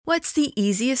What's the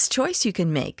easiest choice you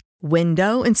can make?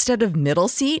 Window instead of middle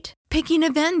seat? Picking a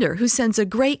vendor who sends a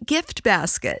great gift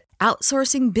basket?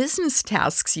 Outsourcing business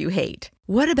tasks you hate?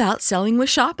 What about selling with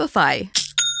Shopify?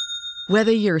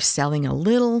 Whether you're selling a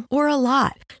little or a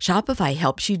lot, Shopify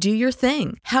helps you do your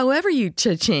thing, however you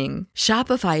cha-ching.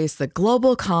 Shopify is the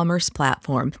global commerce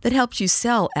platform that helps you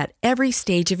sell at every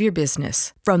stage of your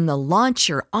business. From the launch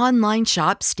your online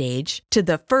shop stage to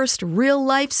the first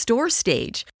real-life store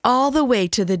stage, all the way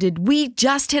to the did we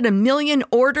just hit a million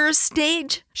orders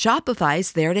stage.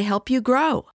 Shopify's there to help you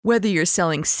grow. Whether you're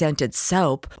selling scented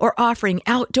soap or offering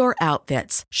outdoor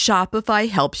outfits, Shopify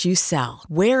helps you sell.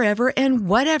 Wherever and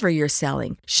whatever you're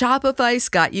selling, Shopify's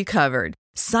got you covered.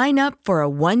 Sign up for a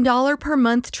 $1 per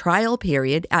month trial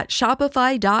period at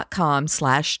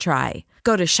shopify.com/try.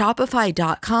 Go to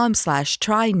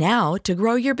shopify.com/try now to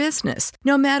grow your business,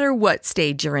 no matter what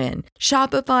stage you're in.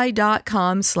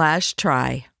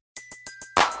 Shopify.com/try.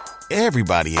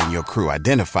 Everybody in your crew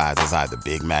identifies as either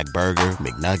Big Mac Burger,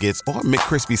 McNuggets, or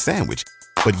McCrispy Sandwich.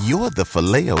 But you're the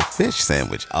Filet-O-Fish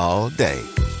Sandwich all day.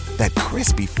 That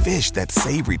crispy fish, that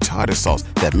savory tartar sauce,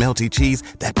 that melty cheese,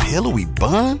 that pillowy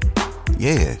bun.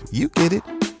 Yeah, you get it.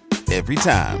 Every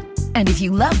time. And if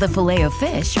you love the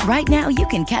Filet-O-Fish, right now you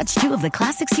can catch two of the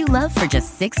classics you love for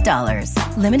just $6.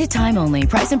 Limited time only.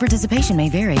 Price and participation may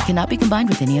vary. Cannot be combined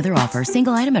with any other offer.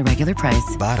 Single item at regular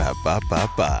price.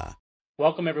 Ba-da-ba-ba-ba.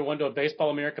 Welcome, everyone, to a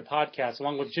Baseball America podcast,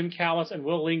 along with Jim Callis and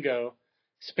Will Lingo,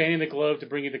 spanning the globe to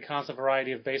bring you the constant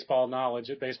variety of baseball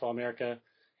knowledge at Baseball America.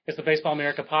 It's the Baseball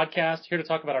America podcast, here to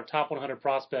talk about our top 100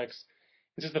 prospects.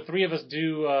 And since the three of us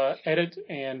do edit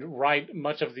and write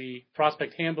much of the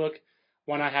prospect handbook,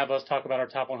 why not have us talk about our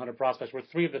top 100 prospects? We're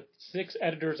three of the 6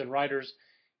 editors and writers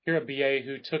here at BA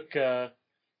who took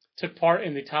part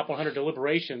in the top 100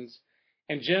 deliberations.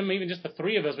 And Jim, even just the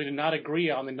three of us, we did not agree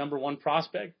on the number one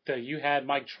prospect. You had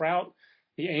Mike Trout,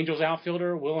 the Angels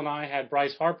outfielder. Will and I had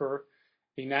Bryce Harper,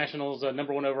 the Nationals'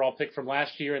 number one overall pick from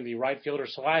last year, and the right fielder /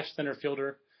 center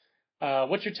fielder.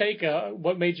 What's your take?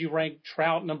 What made you rank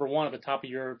Trout number one at the top of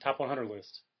your top 100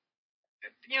 list?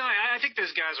 I think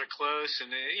those guys are close,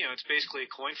 and it's basically a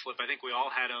coin flip. I think we all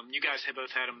had them. You guys have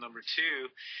both had them number two.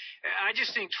 I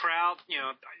just think Trout.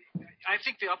 I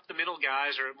think the up the middle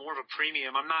guys are more of a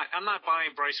premium. I'm not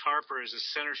buying Bryce Harper as a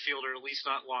center fielder, at least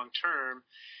not long term.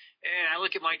 And I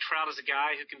look at Mike Trout as a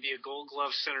guy who can be a Gold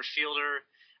Glove center fielder.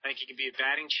 I think he can be a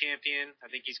batting champion.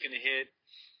 I think he's going to hit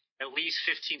at least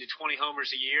 15 to 20 homers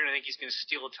a year, and I think he's going to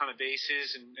steal a ton of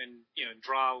bases and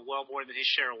draw well more than his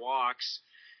share of walks.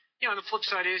 On the flip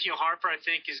side is, Harper, I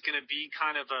think, is going to be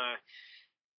kind of a,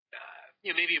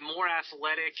 maybe a more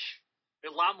athletic, a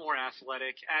lot more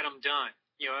athletic Adam Dunn.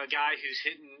 A guy who's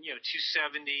hitting,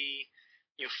 270,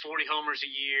 40 homers a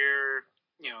year,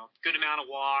 good amount of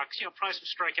walks, probably some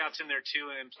strikeouts in there too,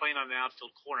 and playing on the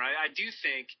outfield corner. I do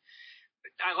think,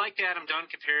 I like the Adam Dunn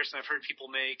comparison I've heard people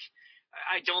make.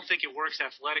 I don't think it works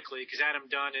athletically because Adam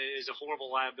Dunn is a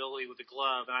horrible liability with the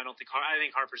glove, and I think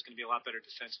Harper's going to be a lot better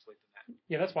defensively than that.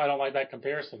 Yeah, that's why I don't like that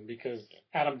comparison because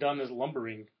Adam Dunn is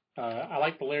lumbering. I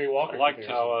like the Larry Walker. I liked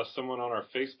comparison. how someone on our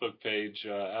Facebook page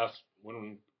asked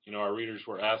when our readers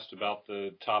were asked about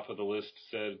the top of the list,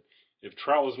 said if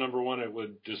Trout was number one, it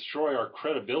would destroy our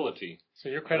credibility. So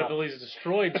your credibility is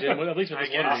destroyed, Jim. At least with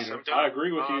this one reader. I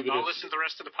agree with you that I'll listen to the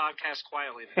rest of the podcast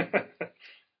quietly then.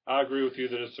 I agree with you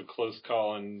that it's a close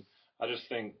call, and I just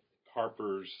think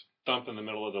Harper's thump in the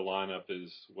middle of the lineup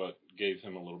is what gave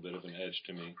him a little bit of an edge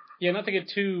to me. Yeah, not to get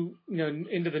too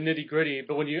into the nitty gritty,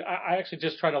 but when I actually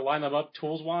just try to line them up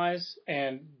tools wise,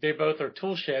 and they both are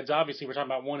tool sheds. Obviously, we're talking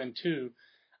about 1 and 2.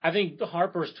 I think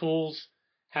Harper's tools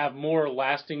have more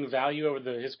lasting value over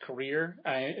his career.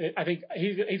 I think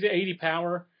he's an 80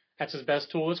 power. That's his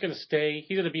best tool. It's going to stay.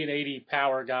 He's going to be an 80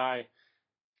 power guy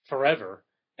forever.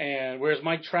 And whereas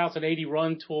Mike Trout's an 80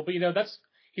 run tool, but he's not.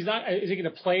 Is he going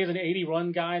to play as an 80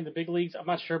 run guy in the big leagues? I'm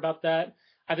not sure about that.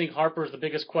 I think Harper's the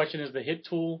biggest question is the hit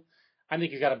tool. I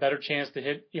think he's got a better chance to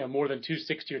hit more than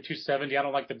 260 or 270. I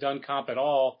don't like the Dunn comp at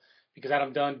all because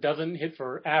Adam Dunn doesn't hit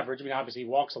for average. I mean, obviously he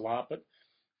walks a lot, but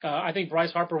I think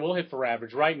Bryce Harper will hit for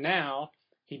average. Right now,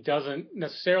 he doesn't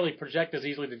necessarily project as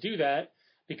easily to do that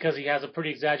because he has a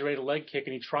pretty exaggerated leg kick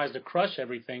and he tries to crush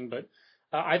everything, but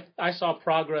I saw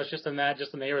progress just in the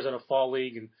Arizona Fall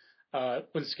League. And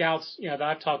when scouts, that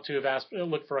I've talked to have asked,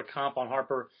 look for a comp on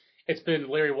Harper, it's been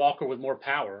Larry Walker with more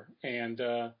power. And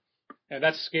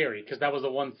that's scary because that was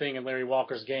the one thing in Larry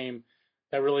Walker's game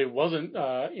that really wasn't,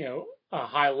 a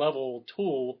high-level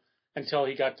tool until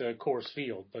he got to Coors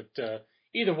Field. But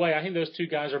either way, I think those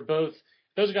guys are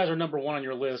number one on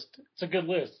your list. It's a good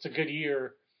list. It's a good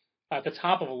year at the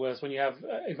top of a list when you have,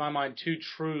 in my mind, 2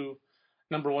 true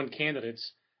number one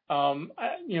candidates.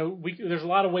 There's a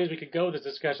lot of ways we could go with this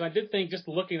discussion. I did think just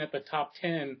looking at the top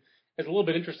 10 is a little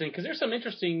bit interesting because there's some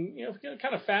interesting,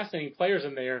 kind of fascinating players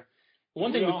in there.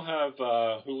 One thing we all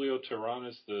have Julio Teheran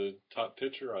as the top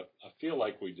pitcher. I feel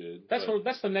like we did. That's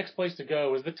the next place to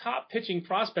go. Is the top pitching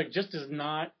prospect just is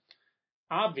not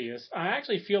obvious. I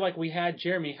actually feel like we had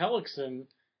Jeremy Hellickson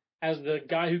as the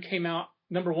guy who came out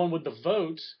number one with the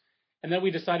votes, and then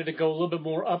we decided to go a little bit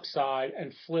more upside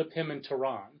and flip him and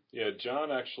Teheran. Yeah, John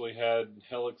actually had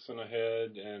Hellickson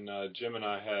ahead, and Jim and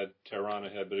I had Teheran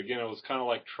ahead. But again, it was kind of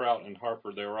like Trout and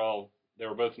Harper. They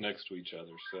were both next to each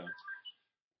other. So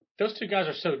those two guys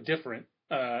are so different,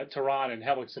 Teheran and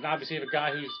Hellickson. Obviously, you have a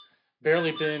guy who's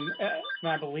barely been,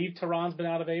 I believe Teheran's been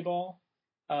out of A-ball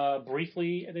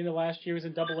briefly at the end of last year. He was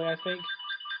in Double-A, I think.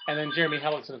 And then Jeremy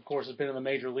Hellickson, of course, has been in the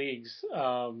major leagues,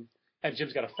 and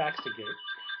Jim's got a fax to get.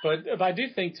 But I do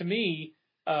think, to me,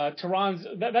 Teheran's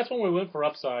that's when we went for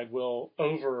upside, Will,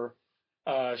 over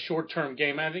short-term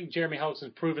game. I think Jeremy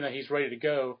Hellickson's proven that he's ready to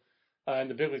go in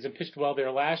the big leagues and pitched well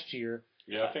there last year.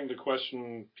 Yeah, I think the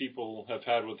question people have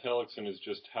had with Hellickson is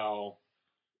just how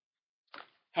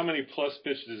many plus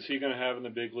pitches is he going to have in the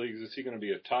big leagues? Is he going to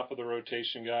be a top of the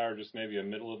rotation guy or just maybe a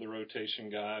middle of the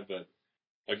rotation guy? But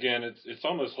again, it's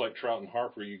almost like Trout and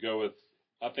Harper. You go with,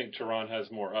 I think Teheran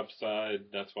has more upside.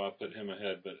 That's why I put him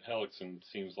ahead. But Hellickson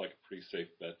seems like a pretty safe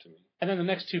bet to me. And then the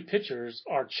next two pitchers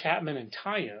are Chapman and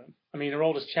Taillon. I mean, their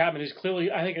oldest Chapman is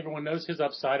clearly, I think everyone knows his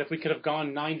upside. If we could have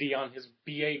gone 90 on his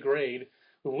BA grade,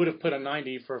 we would have put a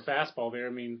 90 for a fastball there.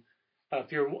 I mean,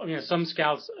 some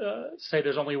scouts say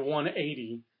there's only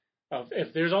 180.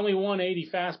 If there's only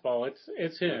 180 fastball,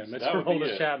 it's him. It's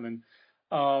Aroldis Chapman.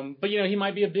 But he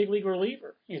might be a big league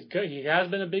reliever. He's good. He has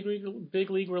been a big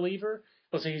league reliever.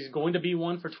 Let's say he's going to be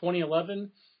one for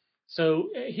 2011. So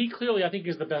he clearly, I think,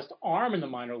 is the best arm in the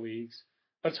minor leagues.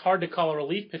 But it's hard to call a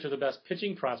relief pitcher the best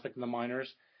pitching prospect in the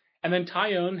minors. And then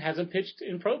Taillon hasn't pitched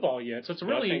in pro ball yet, so it's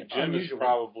really I think Jim unusual. Is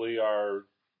probably our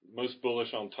most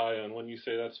bullish on Taillon. Wouldn't you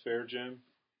say that's fair, Jim?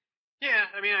 Yeah,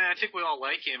 I mean, I think we all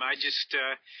like him. I just,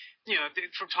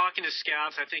 from talking to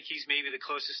scouts, I think he's maybe the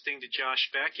closest thing to Josh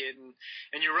Beckett.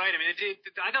 And you're right. I mean,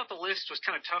 I thought the list was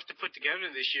kind of tough to put together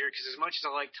this year because as much as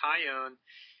I like Taillon,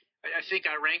 I think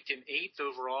I ranked him 8th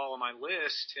overall on my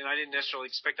list, and I didn't necessarily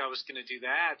expect I was going to do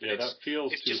that. Yeah, that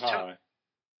feels too high.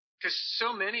 Because so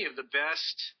many of the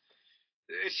best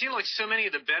 – it seemed like so many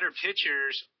of the better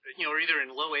pitchers, are either in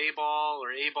low A-ball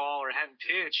or hadn't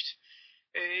pitched.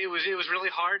 It was really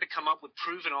hard to come up with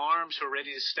proven arms who are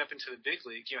ready to step into the big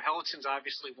leagues. Hellickson's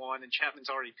obviously one, and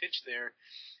Chapman's already pitched there.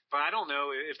 But I don't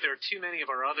know if there are too many of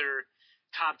our other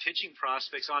top pitching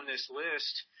prospects on this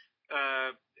list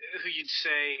who you'd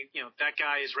say, that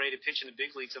guy is ready to pitch in the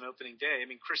big leagues on opening day. I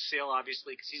mean, Chris Sale,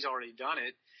 obviously, because he's already done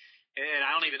it. And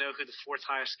I don't even know who the 4th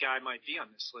highest guy might be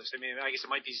on this list. I mean, I guess it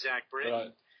might be Zach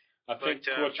Britton. I think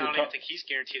I don't even think he's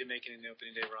guaranteed to make it in the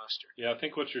opening day roster. Yeah, I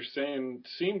think what you're saying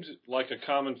seemed like a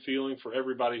common feeling for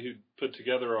everybody who put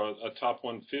together a top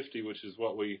 150, which is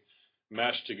what we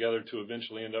mashed together to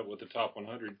eventually end up with the top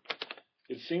 100.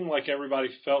 It seemed like everybody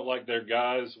felt like their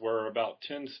guys were about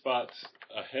 10 spots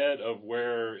ahead of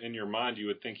where, in your mind, you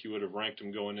would think you would have ranked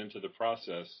them going into the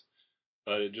process.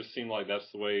 But it just seemed like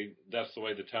that's the way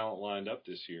the talent lined up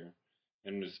this year.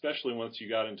 And especially once you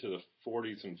got into the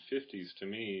 40s and 50s, to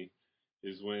me,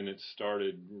 is when it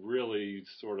started really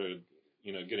sort of,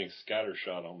 getting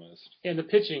scattershot almost. And the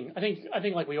pitching, I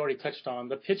think like we already touched on,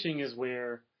 the pitching is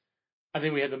where I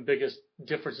think we had the biggest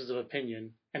differences of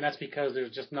opinion. And that's because there's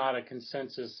just not a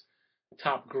consensus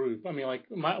top group. I mean,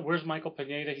 where's Michael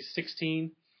Pineda? He's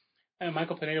 16. And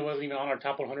Michael Pineda wasn't even on our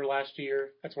top 100 last year.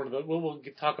 That's one of the, we'll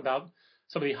talk about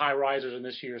some of the high risers in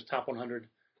this year's top 100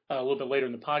 a little bit later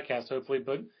in the podcast, hopefully.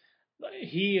 But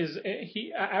he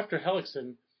after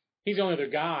Hellickson, he's the only other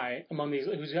guy among these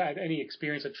who's had any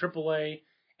experience at AAA.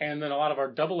 And then a lot of our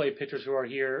AA pitchers who are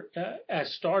here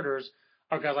as starters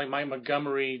are guys like Mike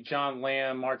Montgomery, John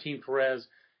Lamb, Martin Perez,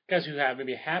 guys who have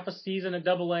maybe half a season at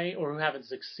AA or who haven't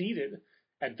succeeded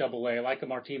at AA, like a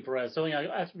Martin Perez. So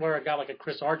that's where I got like a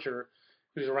Chris Archer,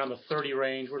 who's around the 30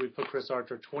 range. Where do we put Chris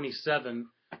Archer? 27.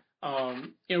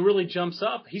 It really jumps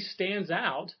up. He stands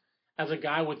out as a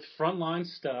guy with frontline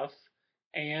stuff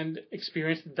and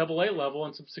experience at the AA level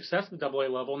and some success at the AA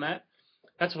level. And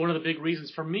that's one of the big reasons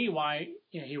for me why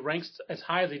he ranks as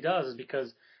high as he does, is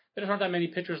because there aren't that many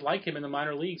pitchers like him in the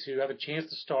minor leagues who have a chance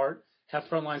to start, have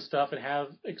frontline stuff, and have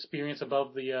experience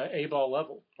above the A-ball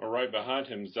level. Or right behind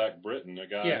him, Zach Britton, a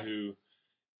guy who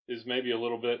is maybe a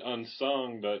little bit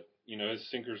unsung, but his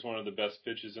sinker's one of the best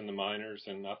pitches in the minors,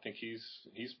 and I think he's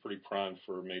pretty primed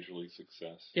for major league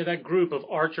success. Yeah, that group of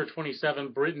Archer 27,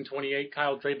 Britton 28,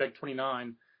 Kyle Drabek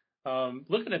 29.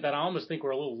 Looking at that, I almost think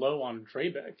we're a little low on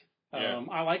Drabek.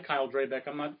 I like Kyle Drabek.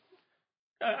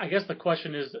 I guess the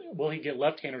question is, will he get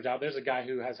left-handers out? There's a guy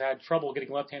who has had trouble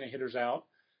getting left-handed hitters out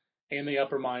in the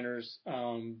upper minors,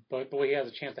 but boy, he has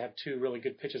a chance to have two really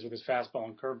good pitches with his fastball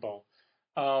and curveball.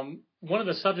 One of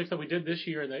the subjects that we did this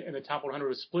year in the top 100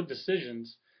 was split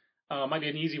decisions. Might be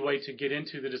an easy way to get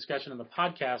into the discussion in the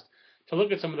podcast to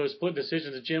look at some of those split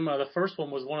decisions. Jim, the first one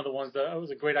was one of the ones that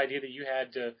was a great idea that you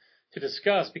had to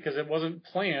discuss because it wasn't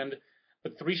planned.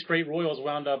 But three straight Royals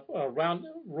wound up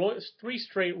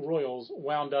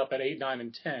at 8, 9,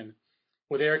 and 10,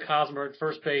 with Eric Hosmer at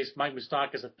first base, Mike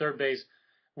Moustakas at third base,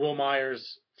 Will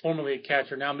Myers, formerly a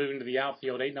catcher, now moving to the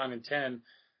outfield, 8, 9, and 10.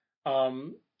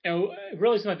 It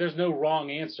really seems like there's no wrong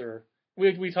answer.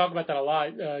 We talk about that a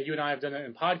lot. You and I have done it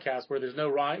in podcasts where there's no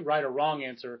right or wrong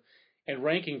answer in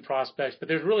ranking prospects, but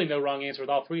there's really no wrong answer with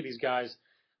all three of these guys.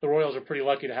 The Royals are pretty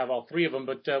lucky to have all three of them.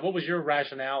 But what was your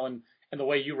rationale and the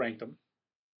way you ranked them?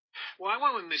 Well, I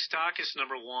went with Moustakas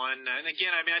number one. And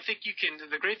again, I think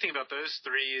the great thing about those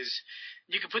three is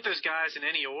you can put those guys in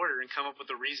any order and come up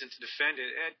with a reason to defend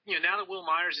it. And, now that Will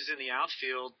Myers is in the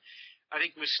outfield, I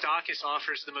think Moustakas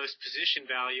offers the most position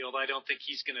value, although I don't think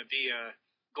he's going to be a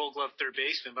Gold Glove third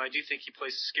baseman, but I do think he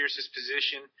plays the scarcest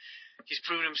position. He's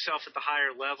proven himself at the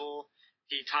higher level.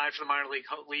 He tied for the minor league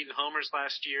lead in homers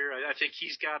last year. I think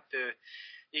he's got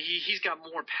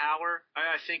more power,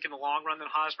 I think, in the long run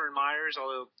than Hosmer and Myers,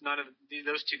 although none of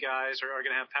those two guys are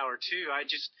going to have power too.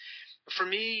 For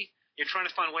me, you're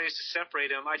trying to find ways to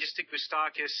separate them. I just think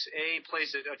Moustakas, A,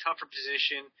 plays a tougher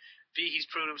position, B, he's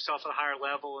proven himself at a higher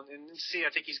level, and C,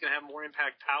 I think he's going to have more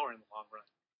impact power in the long run.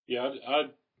 Yeah,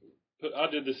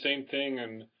 I did the same thing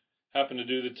and happened to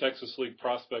do the Texas League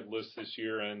prospect list this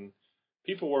year, and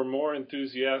people were more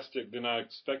enthusiastic than I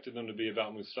expected them to be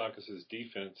about Moustakas'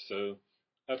 defense, so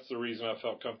that's the reason I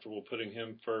felt comfortable putting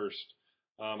him first.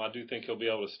 I do think he'll be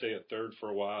able to stay at third for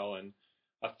a while, and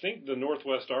I think the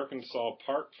Northwest Arkansas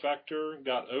park factor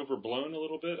got overblown a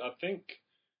little bit. I think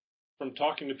from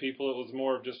talking to people, it was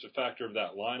more of just a factor of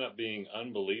that lineup being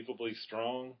unbelievably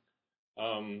strong.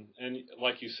 And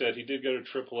like you said, he did go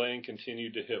to AAA and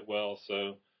continued to hit well,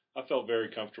 so I felt very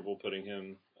comfortable putting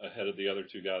him ahead of the other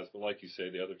two guys. But like you say,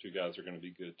 the other two guys are going to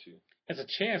be good too. There's a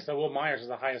chance that Will Myers has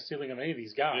the highest ceiling of any of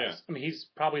these guys. Yeah. I mean, he's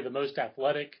probably the most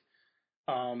athletic.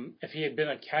 If he had been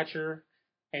a catcher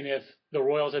and if the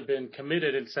Royals had been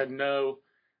committed and said, no,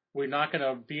 we're not going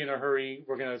to be in a hurry,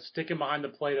 we're going to stick him behind the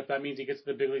plate. If that means he gets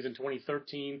to the big leagues in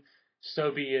 2013,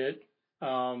 so be it.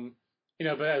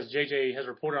 But as JJ has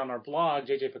reported on our blog,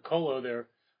 JJ Piccolo, their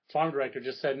farm director,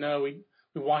 just said, no, we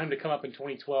want him to come up in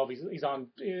 2012. He's on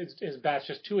his bat's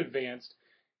just too advanced.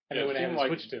 And they went ahead and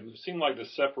switched him. It seemed like the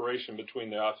separation between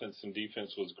the offense and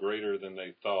defense was greater than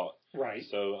they thought. Right.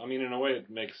 So, I mean, in a way it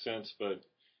makes sense, but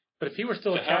if he were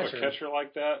still a catcher, have a catcher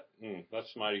like that,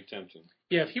 that's mighty tempting.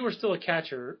 Yeah, if he were still a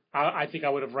catcher, I think I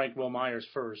would have ranked Will Myers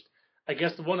first. I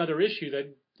guess the one other issue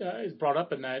that is brought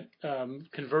up in that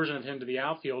conversion of him to the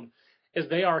outfield is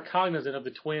they are cognizant of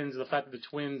the Twins, the fact that the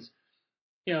Twins,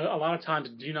 a lot of times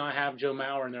do not have Joe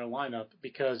Mauer in their lineup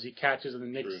because he catches and the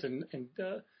nicks and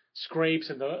scrapes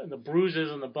and the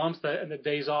bruises and the bumps and the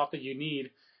days off that you need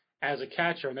as a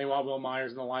catcher, and they want Will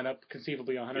Myers in the lineup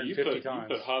conceivably 150 times.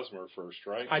 You put Hosmer first,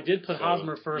 right? I did put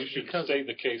Hosmer first because because state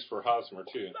the case for Hosmer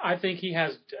too. I think he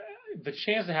has the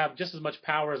chance to have just as much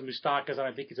power as Moustakas, and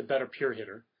I think he's a better pure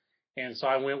hitter. And so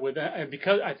I went with that, and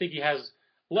because I think he has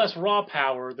less raw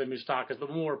power than Moustakas,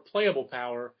 but more playable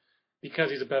power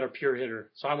because he's a better pure hitter.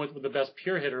 So I went with the best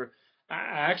pure hitter.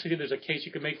 I actually think there's a case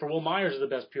you could make for Will Myers as the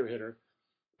best pure hitter.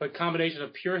 But combination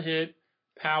of pure hit,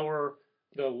 power,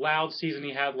 the loud season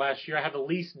he had last year, I have the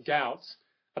least doubts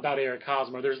about Eric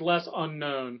Hosmer. There's less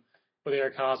unknown with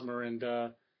Eric Hosmer. And,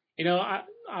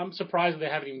 I'm surprised that they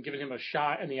haven't even given him a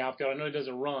shot in the outfield. I know he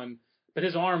doesn't run, but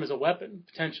his arm is a weapon,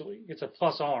 potentially. It's a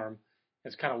plus arm.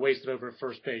 It's kind of wasted over at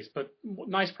first base, but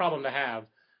nice problem to have.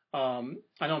 I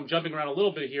know I'm jumping around a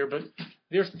little bit here, but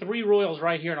there's 3 Royals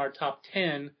right here in our top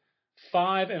 10,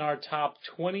 5 in our top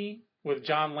 20 with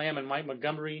John Lamb and Mike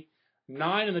Montgomery,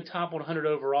 9 in the top 100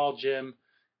 overall, Jim.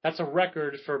 That's a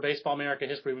record for Baseball America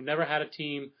history. We've never had a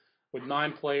team with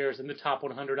 9 players in the top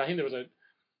 100. I think there was a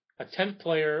 10th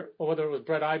player, or whether it was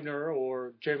Brett Eibner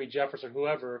or Jeremy Jefferson or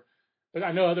whoever, but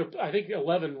I think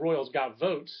 11 Royals got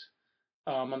votes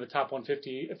on the top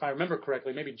 150, if I remember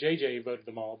correctly. Maybe JJ voted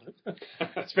them all, but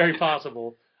it's very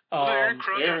possible. Aaron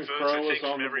Crow was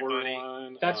on the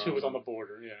borderline. That's who was on the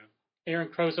border, yeah. Aaron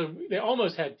Crow. So they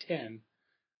almost had 10.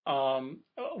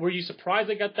 Were you surprised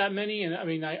they got that many? And I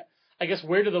mean, I guess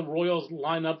where do the Royals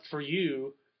line up for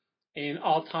you in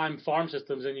all-time farm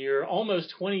systems in your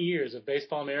almost 20 years of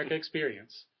Baseball America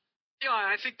experience? Yeah,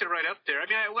 I think they're right up there. I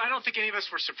mean, I don't think any of us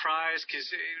were surprised because,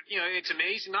 it's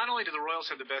amazing. Not only do the Royals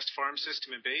have the best farm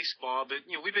system in baseball, but,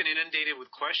 we've been inundated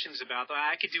with questions about that.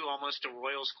 I could do almost a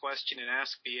Royals question and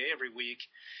Ask BA every week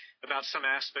about some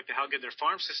aspect of how good their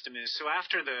farm system is. So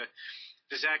after the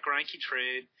Zach Greinke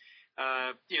trade,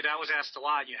 that was asked a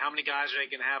lot. How many guys are they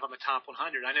going to have on the top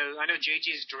 100? I know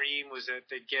JJ's dream was that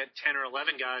they'd get 10 or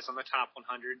 11 guys on the top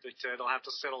 100, but they'll have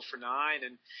to settle for 9.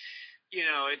 And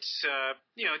it's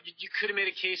you could have made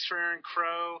a case for Aaron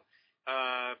Crow.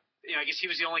 I guess he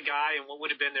was the only guy in what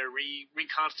would have been their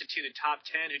reconstituted top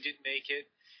 10 who didn't make it.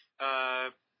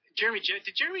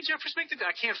 Did Jeremy Jeffress make it?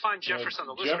 I can't find Jeffress on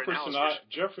the list right now.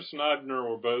 Jefferson and Eibner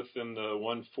were both in the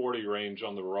 140 range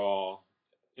on the Raw.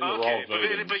 Okay,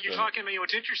 but you're talking about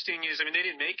what's interesting is, they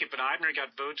didn't make it, but Eibner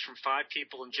got votes from 5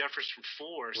 people and Jeffress from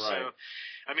 4. Right. So,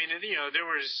 there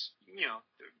was,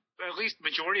 at least the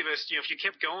majority of us, if you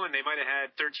kept going, they might have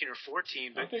had 13 or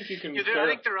 14. But I think you can. I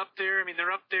think they're up there.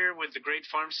 They're up there with the great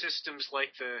farm systems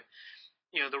like the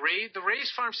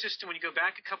Rays farm system. When you go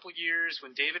back a couple of years,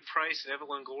 when David Price and Evan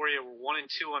Longoria were 1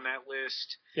 and 2 on that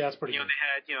list. Yeah, that's pretty good.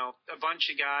 They had a bunch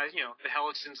of guys, the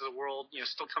Hellicksons of the world,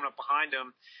 still coming up behind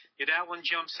them. That one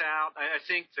jumps out. I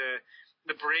think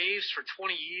the Braves for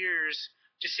 20 years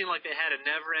just seemed like they had a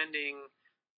never-ending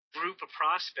group of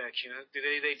prospects.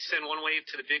 They'd send one wave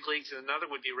to the big leagues and another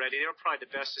would be ready. They were probably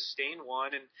the best sustained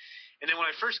one. And then when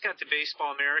I first got to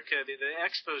Baseball America, the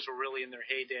Expos were really in their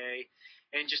heyday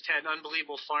and just had an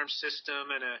unbelievable farm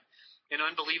system and an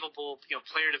unbelievable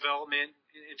player development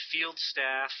and field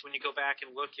staff. When you go back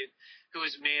and look at who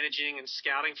was managing and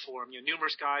scouting for them,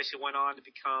 numerous guys who went on to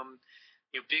become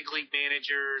big league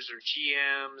managers or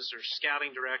GMs or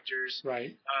scouting directors.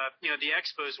 Right. The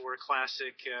Expos were a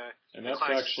classic. And that's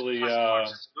actually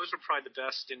those were probably the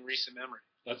best in recent memory.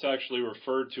 That's actually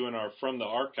referred to in our From the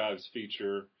Archives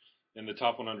feature in the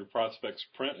Top 100 Prospects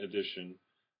print edition.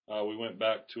 We went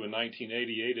back to a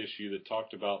 1988 issue that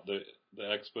talked about the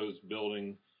Expos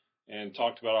building and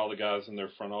talked about all the guys in their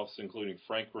front office, including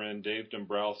Frank Wren, Dave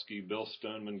Dombrowski, Bill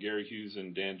Stoneman, Gary Hughes,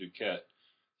 and Dan Duquette.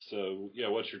 So,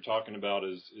 what you're talking about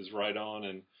is right on.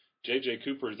 And J.J.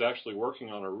 Cooper is actually working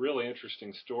on a really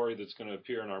interesting story that's going to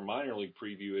appear in our minor league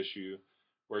preview issue,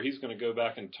 where he's going to go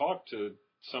back and talk to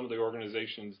some of the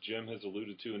organizations Jim has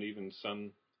alluded to and even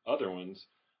some other ones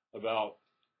about,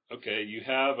 okay, you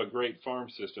have a great farm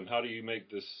system. How do you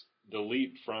make the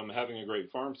leap from having a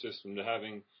great farm system to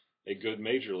having a good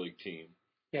major league team?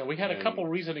 Yeah, we had a couple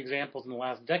recent examples in the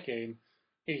last decade.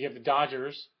 You have the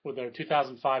Dodgers with their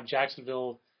 2005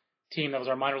 Jacksonville team that was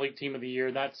our minor league team of the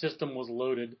year. That system was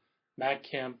loaded. Matt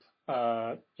Kemp,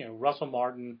 Russell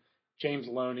Martin, James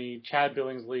Loney, Chad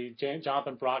Billingsley,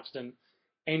 Jonathan Broxton,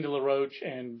 Angel LaRoche,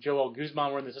 and Joel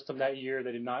Guzman were in the system that year.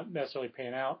 They did not necessarily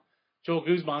pan out. Joel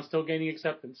Guzman still gaining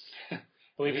acceptance,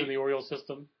 believe in the Orioles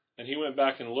system. And he went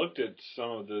back and looked at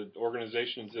some of the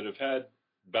organizations that have had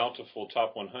bountiful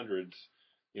top 100s,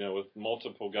 with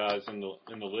multiple guys in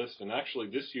the list. And actually,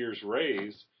 this year's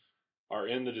Rays are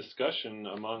in the discussion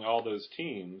among all those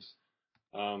teams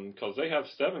because they have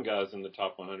 7 guys in the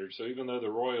top 100. So even though the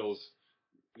Royals,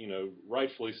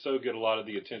 rightfully so get a lot of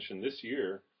the attention this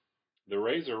year, the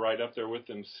Rays are right up there with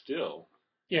them still.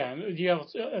 Yeah, and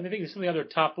I think some of the other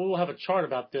top, we'll have a chart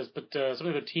about this, but some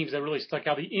of the teams that really stuck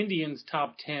out, the Indians'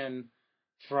 top 10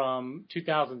 from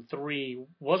 2003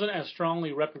 wasn't as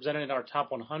strongly represented in our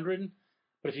top 100.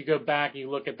 But if you go back and you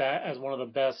look at that as one of the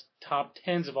best top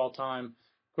 10s of all time,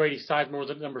 Grady Sizemore was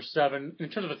at number 7. In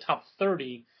terms of the top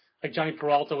 30, like Johnny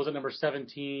Peralta was at number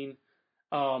 17.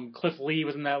 Cliff Lee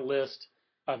was in that list.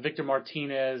 Victor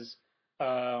Martinez,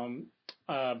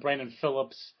 Brandon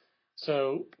Phillips.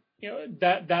 So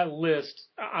that list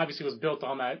obviously was built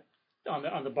on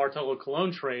the Bartolo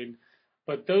Colon trade.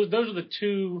 But those are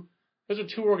two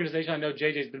organizations I know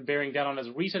JJ's been bearing down on as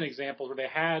recent examples where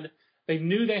they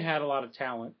knew they had a lot of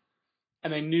talent,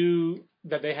 and they knew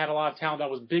that they had a lot of talent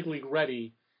that was big league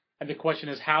ready. And the question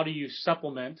is, how do you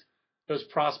supplement those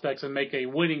prospects and make a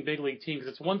winning big league team?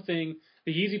 Because it's one thing,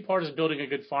 the easy part is building a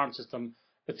good farm system.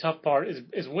 The tough part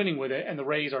is winning with it, and the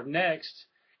Rays are next.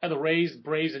 And the Rays,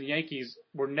 Braves, and Yankees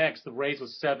were next. The Rays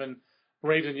with 7,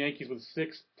 Braves and Yankees with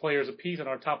 6 players apiece in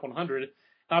our top 100.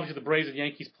 Obviously, the Braves and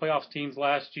Yankees playoffs teams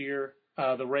last year.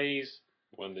 The Rays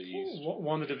won the East,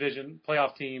 won the division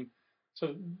playoff team.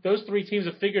 So those 3 teams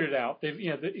have figured it out. They've,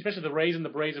 especially the Rays and the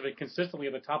Braves have been consistently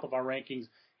at the top of our rankings,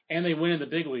 and they win in the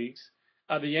big leagues.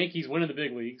 The Yankees win in the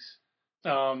big leagues,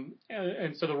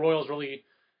 and so the Royals really,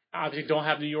 obviously don't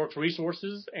have New York's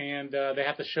resources, and they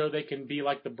have to show they can be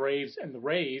like the Braves and the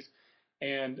Rays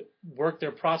and work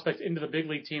their prospects into the big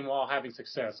league team while having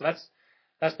success. So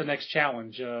that's the next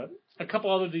challenge. A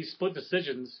couple other of these split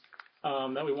decisions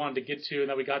that we wanted to get to and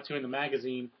that we got to in the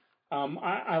magazine.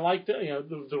 I like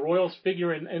the Royals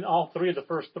figure in all three of the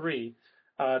first three.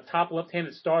 Top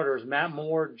left-handed starters, Matt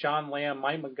Moore, John Lamb,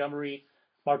 Mike Montgomery,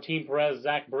 Martin Perez,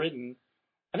 Zach Britton.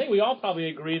 I think we all probably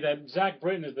agree that Zach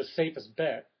Britton is the safest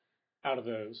bet out of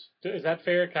those. Is that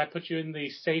fair? Can I put you in the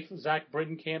safe Zach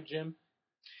Britton camp, Jim?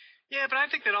 Yeah, but I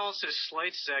think that also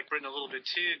slights Zach Britton a little bit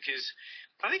too, because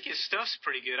I think his stuff's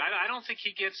pretty good. I don't think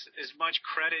he gets as much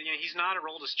credit. He's not a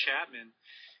Aroldis Chapman.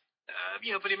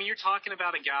 But I mean, you're talking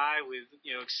about a guy with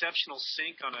exceptional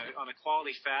sink on a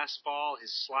quality fastball.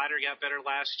 His slider got better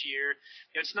last year.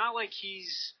 It's not like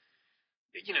he's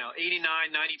 89,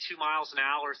 92 miles an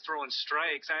hour throwing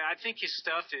strikes. I think his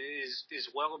stuff is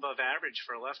well above average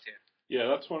for a left-hand. Yeah,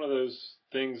 that's one of those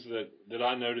things that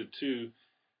I noted too.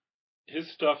 His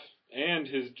stuff and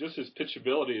his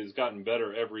pitchability has gotten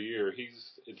better every year.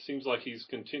 It seems like he's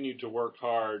continued to work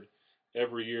hard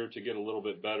every year to get a little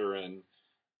bit better. And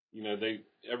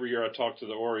every year I talk to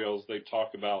the Orioles, they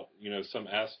talk about some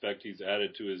aspect he's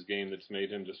added to his game that's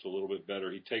made him just a little bit better.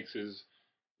 He takes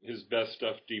his best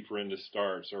stuff deeper into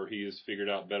starts, or he has figured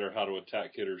out better how to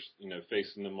attack hitters,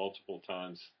 facing them multiple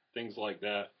times, things like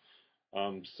that.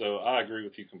 So I agree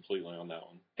with you completely on that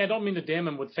one. I don't mean to damn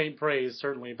him with faint praise,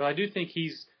 certainly, but I do think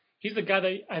he's the guy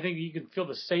that I think you can feel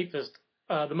the safest,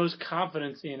 the most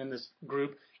confidence in this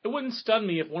group. It wouldn't stun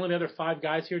me if one of the other five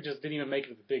guys here just didn't even make it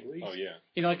to the big leagues. Oh,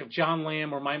 yeah. Like if John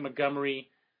Lamb or Mike Montgomery.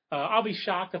 I'll be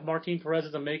shocked if Martin Perez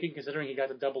isn't making, considering he got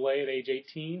to Double-A at age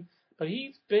 18. But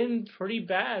he's been pretty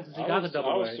bad since he got to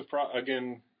Double-A. I was surprised.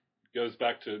 Again, goes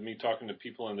back to me talking to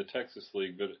people in the Texas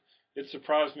League, but it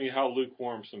surprised me how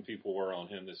lukewarm some people were on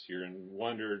him this year, and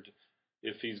wondered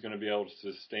if he's going to be able to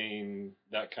sustain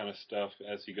that kind of stuff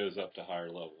as he goes up to higher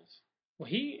levels. Well,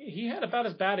 he had about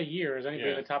as bad a year as anybody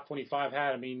in the top 25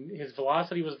 had. I mean, his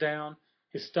velocity was down,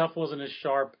 his stuff wasn't as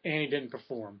sharp, and he didn't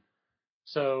perform.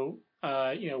 So,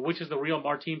 which is the real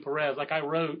Martin Perez? Like I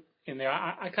wrote in there,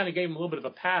 I kind of gave him a little bit of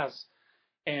a pass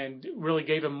and really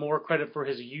gave him more credit for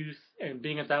his youth and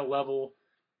being at that level.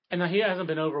 And now he hasn't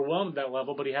been overwhelmed at that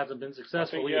level, but he hasn't been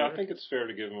successful either. I think it's fair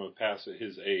to give him a pass at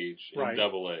his age in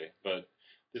Double-A. But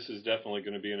this is definitely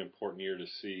going to be an important year to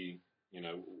see,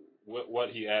 what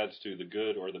he adds to, the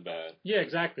good or the bad. Yeah,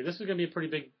 exactly. This is going to be a pretty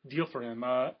big deal for him.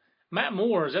 Matt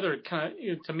Moore is the other kind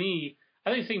of, to me,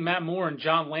 I think Matt Moore and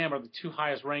John Lamb are the two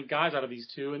highest ranked guys out of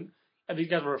these two. And these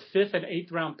guys were 5th and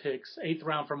 8th round picks, 8th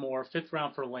round for Moore, 5th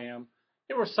round for Lamb.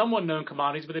 They were somewhat known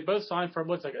commodities, but they both signed for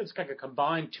it's like a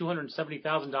combined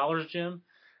 $270,000, Jim.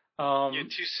 Yeah,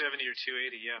 270 or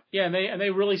 280, yeah. Yeah, and they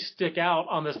really stick out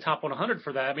on this top 100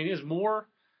 for that. I mean,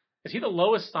 is he the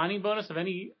lowest signing bonus of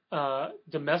any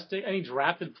any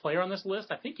drafted player on this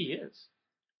list? I think he is.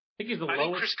 I think he's the lowest. I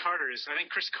think Chris Carter is. I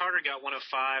think Chris Carter got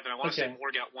 105, and I want to say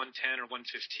Moore got 110 or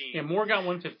 115. Yeah, Moore got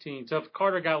 115. So if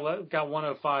Carter got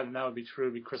 105, then that would be true. It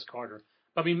would be Chris Carter.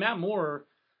 But I mean, Matt Moore.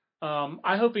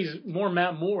 I hope he's more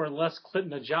Matt Moore and less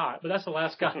Clinton Najat. But that's the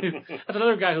last guy. That's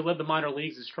another guy who led the minor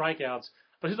leagues in strikeouts.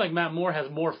 But it seems like Matt Moore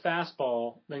has more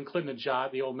fastball than Clinton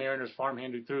Najat, the old Mariners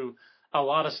farmhand who threw a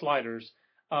lot of sliders.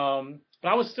 But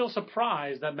I was still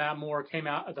surprised that Matt Moore came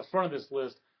out at the front of this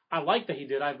list. I like that he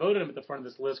did. I voted him at the front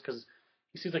of this list because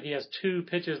he seems like he has two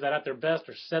pitches that at their best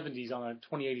are 70s on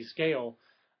a 20/80 scale.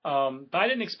 But I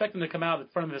didn't expect him to come out at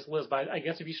the front of this list. But I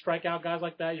guess if you strike out guys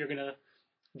like that, you're gonna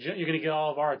get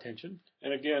all of our attention.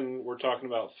 And again, we're talking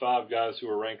about 5 guys who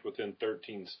are ranked within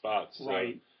 13 spots. So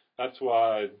right. That's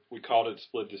why we called it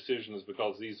split decisions,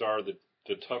 because these are the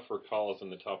tougher calls in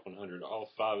the top 100.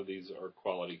 All 5 of these are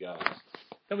quality guys.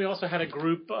 Then we also had a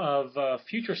group of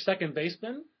future second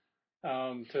basemen.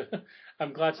 I'm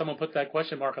glad someone put that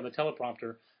question mark on the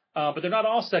teleprompter. But they're not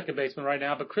all second basemen right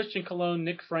now. But Christian Colon,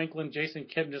 Nick Franklin, Jason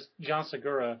Kipnis, John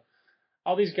Segura,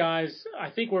 all these guys,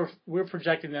 I think we're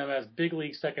projecting them as big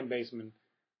league second basemen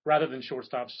rather than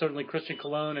shortstops. Certainly Christian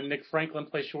Colon and Nick Franklin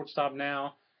play shortstop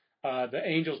now. The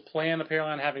Angels plan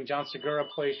apparently on having John Segura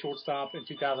play shortstop in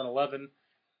 2011.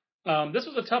 This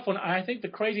was a tough one. I think the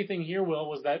crazy thing here, Will,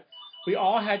 was that we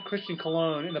all had Christian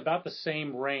Colon in about the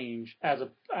same range on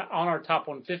our top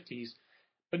 150s,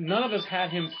 but none of us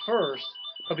had him first.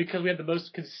 But because we had the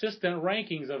most consistent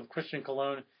rankings of Christian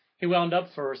Colon, he wound up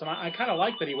first. And I kind of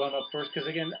like that he wound up first because,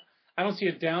 again, I don't see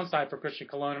a downside for Christian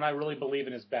Colon, and I really believe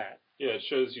in his bat. Yeah, it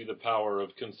shows you the power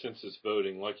of consensus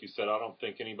voting. Like you said, I don't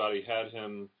think anybody had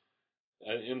him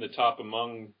in the top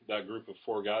among that group of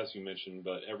 4 guys you mentioned,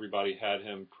 but everybody had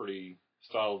him pretty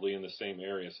solidly in the same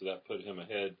area, so that put him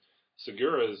ahead.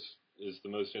 Segura is the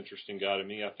most interesting guy to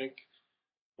me. I think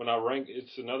when I rank,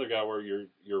 it's another guy where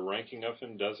your ranking of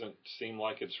him doesn't seem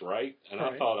like it's right, and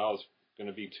I thought I was going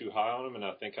to be too high on him, and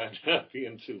I think I ended up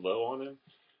being too low on him.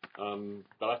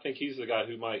 But I think he's the guy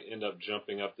who might end up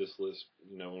jumping up this list,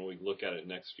 when we look at it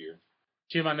next year.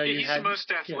 Jim, I know he's the most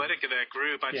athletic of that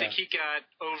group. I think he got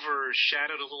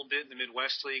overshadowed a little bit in the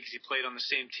Midwest League because he played on the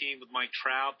same team with Mike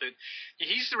Trout. But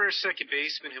he's the rare second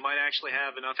baseman who might actually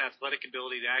have enough athletic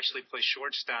ability to actually play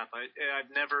shortstop. I've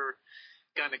never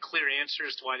gotten a clear answer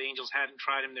as to why the Angels hadn't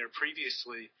tried him there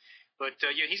previously. But,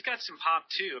 he's got some pop,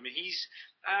 too. I mean,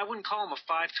 I wouldn't call him a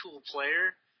five-tool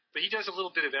player, but he does a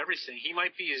little bit of everything. He's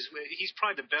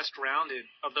probably the best rounded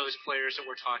of those players that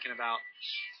we're talking about.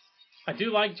 I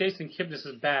do like Jason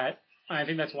Kipnis' bat. I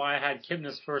think that's why I had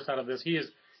Kipnis first out of this. He's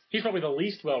probably the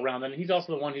least well-rounded, and he's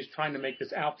also the one who's trying to make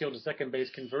this outfield to second base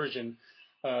conversion,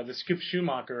 the Scoop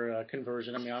Schumacher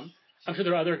conversion. I mean, I'm sure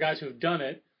there are other guys who've done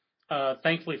it.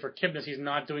 Thankfully for Kipnis, he's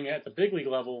not doing it at the big league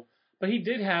level, but he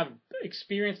did have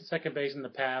experience at second base in the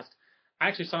past. I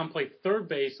actually saw him play third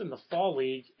base in the fall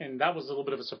league, and that was a little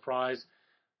bit of a surprise.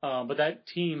 But that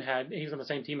team he's on the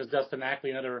same team as Dustin Ackley,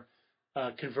 another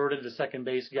converted to second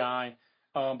base guy.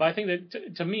 But I think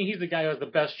that to me, he's the guy who has the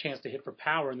best chance to hit for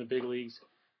power in the big leagues.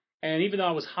 And even though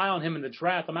I was high on him in the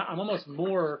draft, I'm almost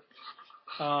more,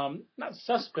 not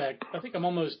suspect, I think I'm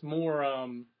almost more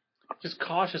just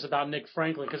cautious about Nick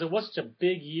Franklin because it was such a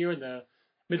big year in the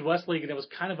Midwest League, and it was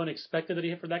kind of unexpected that he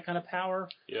hit for that kind of power.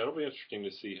 Yeah, it'll be interesting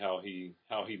to see how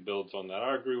he builds on that.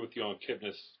 I agree with you on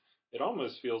Kipnis. It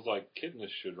almost feels like Kipnis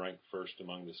should rank first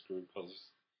among this group because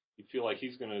you feel like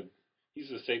he's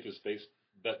the safest base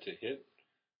bet to hit.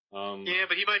 Yeah,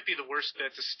 but he might be the worst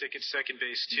bet to stick at second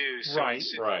base too. So right.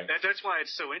 That's why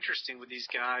it's so interesting with these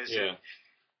guys. Yeah. And,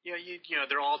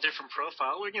 they're all different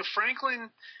profile.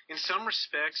 Franklin, in some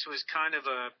respects, was kind of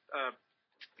a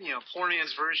poor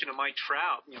man's version of Mike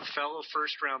Trout. Fellow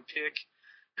first-round pick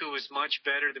who was much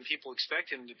better than people expect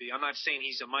him to be. I'm not saying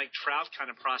he's a Mike Trout kind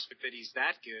of prospect that he's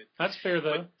that good. That's fair,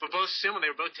 though. But both similar.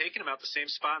 They were both taken about the same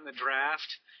spot in the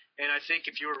draft. And I think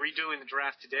if you were redoing the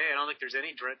draft today, I don't think there's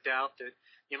any doubt that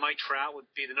Mike Trout would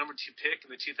be the number 2 pick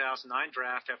in the 2009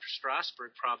 draft after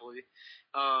Strasburg probably.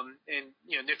 And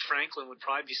Nick Franklin would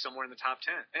probably be somewhere in the top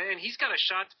 10. And he's got a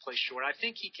shot to play short. I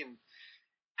think he can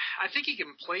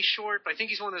play short, but I think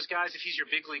he's one of those guys, if he's your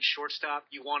big league shortstop,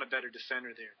 you want a better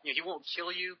defender there. He won't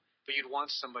kill you, but you'd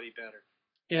want somebody better.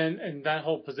 And that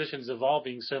whole position is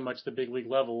evolving so much the big league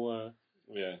level.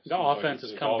 The offense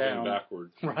has come down.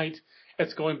 Backward. Right.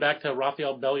 It's going back to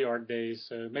Rafael Belliard days,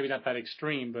 so maybe not that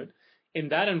extreme, but in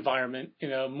that environment,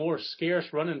 in a more scarce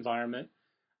run environment,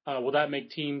 will that make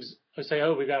teams say,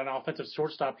 oh, we've got an offensive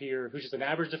shortstop here who's just an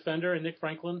average defender in Nick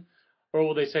Franklin? Or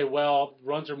will they say, well,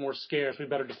 runs are more scarce, we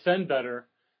better defend better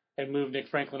and move Nick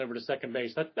Franklin over to second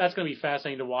base? That's going to be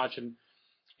fascinating to watch. And,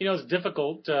 it's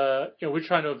difficult. We're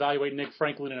trying to evaluate Nick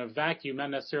Franklin in a vacuum, not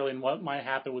necessarily in what might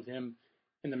happen with him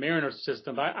in the Mariners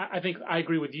system. But I think I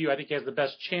agree with you. I think he has the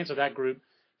best chance of that group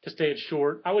to stay at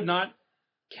short. I would not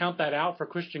count that out for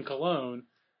Christian Colon,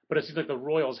 but it seems like the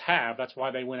Royals have. That's why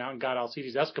they went out and got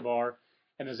Alcides Escobar,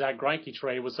 and the Zach Greinke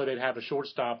trade was so they'd have a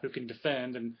shortstop who can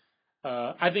defend. And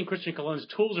I think Christian Colon's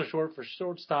tools are short for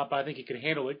shortstop, but I think he could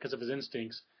handle it because of his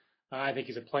instincts. I think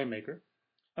he's a playmaker.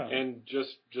 And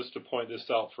just to point this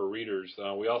out for readers,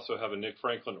 we also have a Nick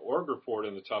Franklin org report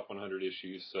in the top 100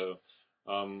 issues. So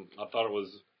I thought it was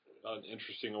an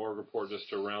interesting org report just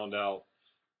to round out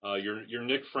your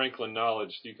Nick Franklin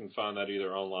knowledge. You can find that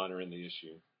either online or in the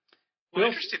issue. Well, the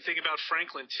interesting thing about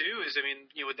Franklin too is,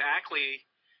 with Ackley,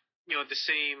 the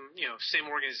same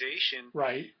organization.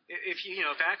 Right. If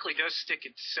Ackley does stick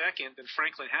at second, then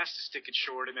Franklin has to stick at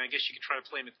short. I guess you could try to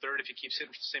play him at third if he keeps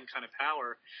hitting the same kind of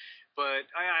power. But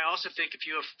I also think if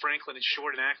you have Franklin at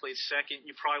short and Ackley at second,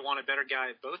 you probably want a better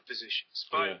guy at both positions.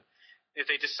 But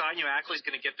if they decide, Ackley's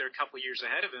going to get there a couple of years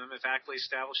ahead of him, if Ackley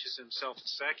establishes himself at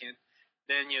second,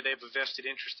 then they have a vested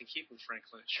interest in keeping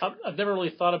Franklin at short. I've never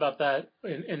really thought about that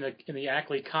in the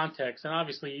Ackley context, and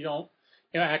obviously you don't.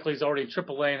 Ackley's already in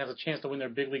AAA and has a chance to win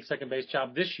their big league second base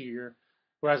job this year,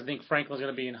 whereas I think Franklin's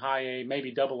going to be in high A,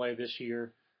 maybe double A this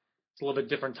year. It's a little bit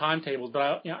different timetables,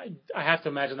 but I have to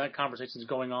imagine that conversation is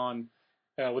going on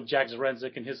with Jack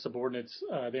Zduriencik and his subordinates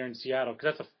there in Seattle,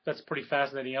 because that's a pretty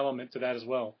fascinating element to that as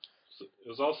well. It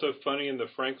was also funny in the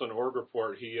Franklin org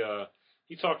report. He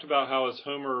talked about how his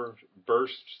homer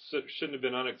burst shouldn't have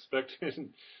been unexpected.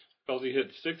 Because he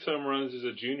hit 6 home runs as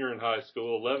a junior in high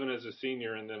school, 11 as a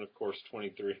senior, and then, of course,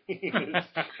 23 in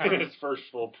his first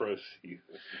full pro season.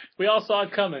 We all saw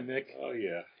it coming, Nick. Oh,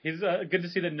 yeah. He's good to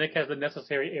see that Nick has the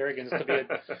necessary arrogance to be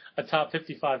a top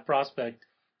 55 prospect.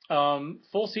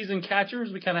 Full season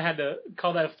catchers, we kind of had to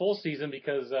call that a full season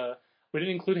because we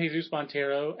didn't include Jesus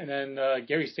Montero, and then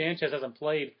Gary Sanchez hasn't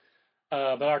played.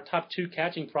 But our top 2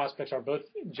 catching prospects are both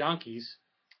junkies.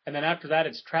 And then after that,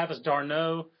 it's Travis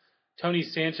d'Arnaud, Tony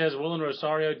Sanchez, Willen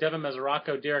Rosario, Devin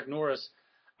Mesoraco, Derek Norris.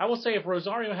 I will say if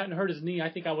Rosario hadn't hurt his knee, I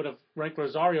think I would have ranked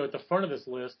Rosario at the front of this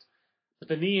list. But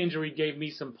the knee injury gave me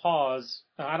some pause.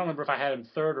 I don't remember if I had him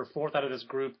 3rd or 4th out of this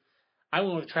group. I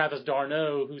went with Travis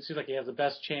d'Arnaud, who seems like he has the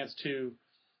best chance to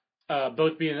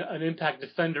both be an impact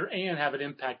defender and have an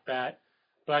impact bat.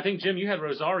 But I think, Jim, you had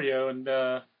Rosario, and,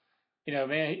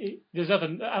 man, there's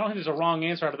nothing – I don't think there's a wrong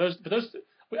answer out of those.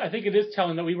 But I think it is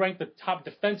telling that we ranked the top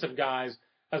defensive guys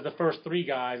as the first 3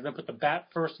 guys, and then put the bat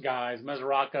first guys,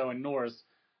 Mesoraco and Norris,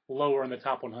 lower in the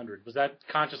top 100. Was that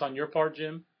conscious on your part,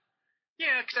 Jim?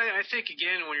 Yeah, because I think,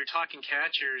 again, when you're talking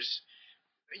catchers,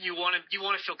 you want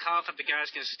to feel confident the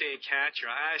guy's going to stay a catcher.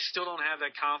 I still don't have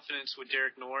that confidence with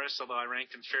Derek Norris, although I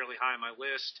ranked him fairly high on my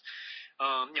list.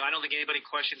 I don't think anybody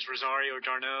questions Rosario or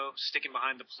d'Arnaud sticking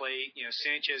behind the plate.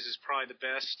 Sanchez is probably the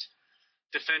best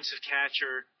defensive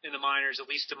catcher in the minors,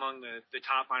 at least among the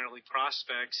top minor league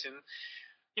prospects. And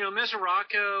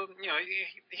Mesoraco,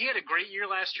 he had a great year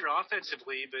last year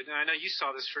offensively, but I know you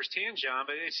saw this firsthand, John,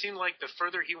 but it seemed like the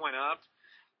further he went up,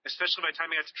 especially by the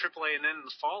time he got to AAA and then in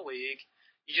the fall league,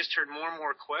 you just heard more and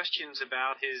more questions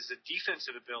about his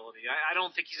defensive ability. I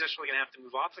don't think he's actually going to have to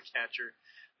move off the catcher,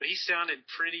 but he sounded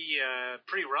pretty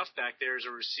rough back there as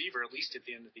a receiver, at least at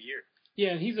the end of the year.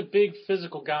 Yeah, and he's a big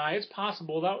physical guy. It's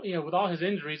possible that, with all his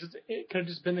injuries, it could have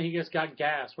just been that he just got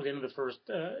gassed at the end of the first,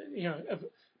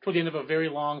 toward the end of a very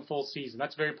long full season.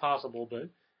 That's very possible, but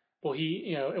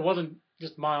he, it wasn't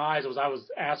just my eyes. It was I was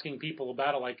asking people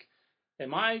about it, like,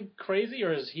 am I crazy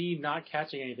or is he not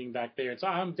catching anything back there? And so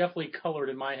I'm definitely colored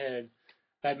in my head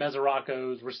that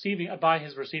Mesoraco's by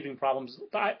his receiving problems.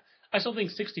 But I still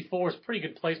think 64 is pretty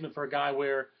good placement for a guy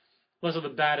where most of the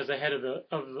bat is ahead of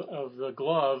the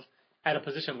glove at a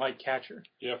position like catcher.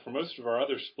 Yeah, for most of our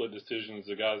other split decisions,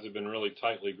 the guys have been really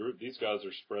tightly grouped. These guys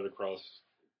are spread across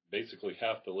basically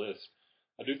half the list.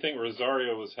 I do think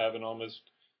Rosario was having almost,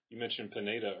 you mentioned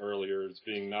Pineda earlier as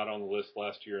being not on the list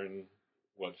last year in,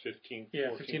 15th? Yeah,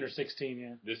 14th? 15 or 16,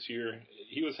 yeah. This year.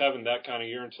 He was having that kind of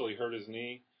year until he hurt his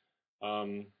knee.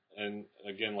 And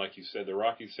again, like you said, the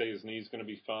Rockies say his knee's going to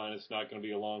be fine. It's not going to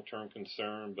be a long-term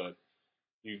concern, but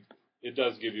it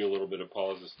does give you a little bit of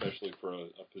pause, especially for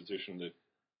a position that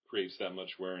creates that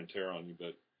much wear and tear on you.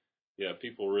 But, yeah,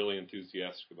 people were really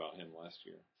enthusiastic about him last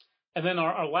year. And then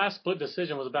our last split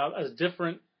decision was about as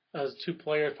different as 2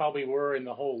 players probably were in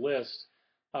the whole list,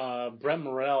 Brent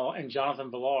Morel and Jonathan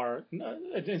Villar.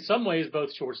 In some ways,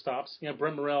 both shortstops.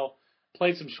 Brent Morel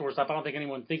played some shortstop. I don't think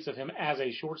anyone thinks of him as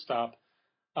a shortstop.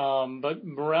 But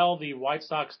Morel, the White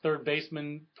Sox third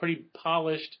baseman, pretty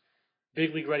polished,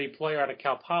 big league ready player out of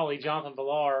Cal Poly. Jonathan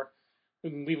Villar,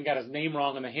 we even got his name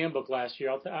wrong in the handbook last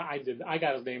year. I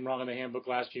got his name wrong in the handbook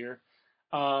last year.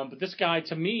 But this guy,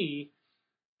 to me,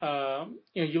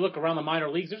 you look around the minor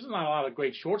leagues, there's not a lot of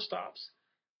great shortstops.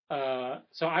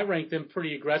 So I ranked them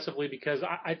pretty aggressively because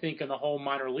I think in the whole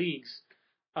minor leagues,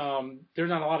 there's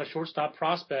not a lot of shortstop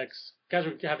prospects. Guys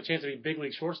who have a chance to be big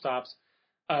league shortstops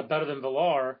better than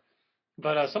Villar.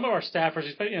 But some of our staffers,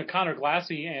 especially Connor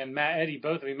Glassy and Matt Eddy,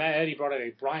 both of me. Matt Eddy brought out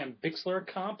a Brian Bixler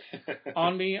comp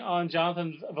on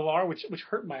Jonathan Villar, which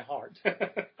hurt my heart.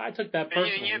 I took that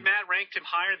personally. Yeah, Matt ranked him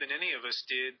higher than any of us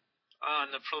did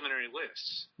on the preliminary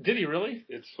lists. Did he really?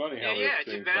 It's funny how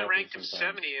Matt ranked him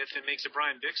 70th and makes a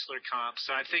Brian Bixler comp,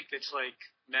 so I think it's like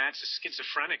Matt's a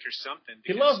schizophrenic or something.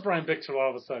 He loves Brian Bixler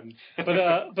all of a sudden.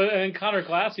 But and Connor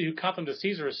Glassy, who comped him to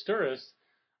Cesar Asturis,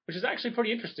 which is actually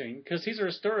pretty interesting because Cesar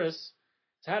Asturis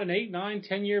has had an 8, 9,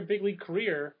 10-year big league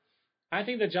career. I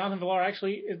think that Jonathan Villar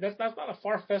actually, that's not a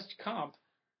far-fetched comp.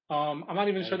 I'm not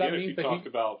even sure that means that if you talk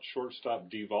about shortstop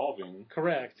devolving.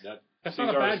 Correct. That's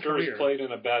not a bad career. Asturis played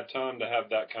in a bad time to have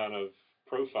that kind of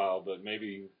profile, but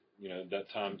maybe, the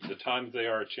times they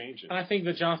are changing. And I think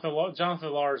that Jonathan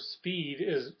Villar's speed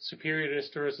is superior to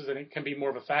Asturis's, and it can be more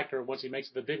of a factor once he makes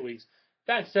it to the big leagues.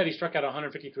 That said, he struck out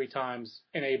 153 times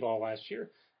in A-ball last year.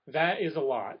 That is a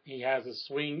lot. He has a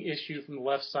swing issue from the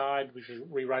left side, which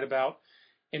we write about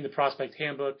in the prospect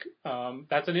handbook.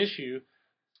 That's an issue.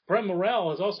 Brent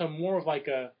Morel is also more of like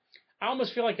I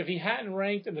almost feel like if he hadn't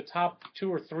ranked in the top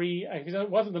 2 or 3, if he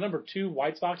wasn't the number 2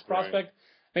 White Sox prospect,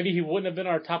 maybe he wouldn't have been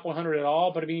our top 100 at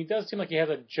all. But, I mean, he does seem like he has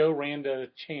a Joe Randa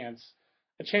chance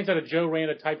a chance at a Joe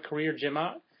Randa type career, Jim.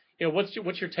 What's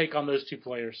your take on those two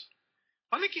players?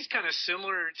 I think he's kind of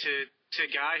similar to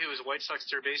a guy who was a White Sox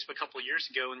third baseman a couple of years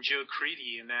ago, and Joe Crede,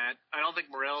 in that I don't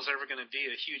think Morel's ever going to be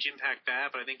a huge impact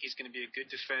bat, but I think he's going to be a good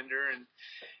defender and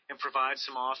provide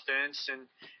some offense.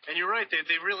 And you're right,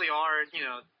 they really are.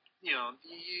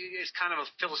 It's kind of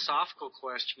a philosophical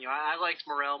question. I liked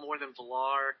Morel more than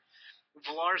Villar.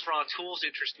 Villar's raw tools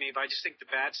interest me, but I just think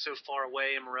the bat's so far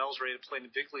away, and Morel's ready to play in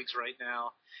the big leagues right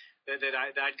now that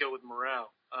I'd go with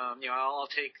Morel.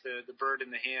 I'll take the bird in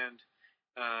the hand.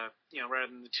 Rather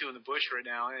than the two in the bush right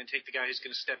now, and take the guy who's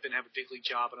going to step in and have a big league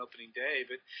job on opening day.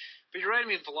 But you're right. I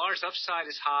mean, Villar's upside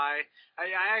is high.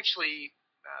 I actually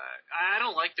I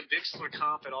don't like the Bixler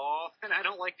comp at all, and I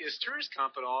don't like the Asturias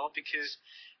comp at all because,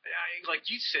 like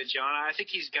you said, John, I think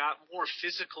he's got more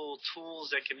physical tools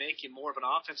that can make him more of an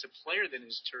offensive player than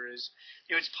Asturias.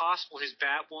 It's possible his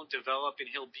bat won't develop and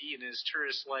he'll be in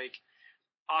Asturias-like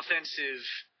offensive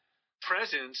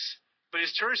presence. But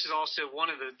Asturias is also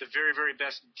one of the very, very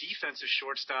best defensive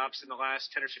shortstops in the last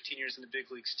 10 or 15 years in the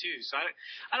big leagues, too. So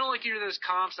I don't like either of those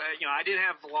comps. I did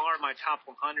have Villar in my top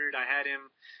 100. I had him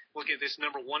look at this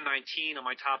number 119 on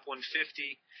my top 150.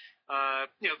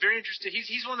 Very interested.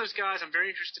 He's one of those guys I'm very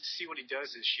interested to see what he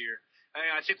does this year.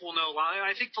 I think we'll know.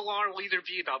 I think Villar will either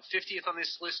be about 50th on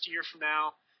this list a year from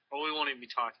now, or we won't even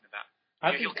be talking about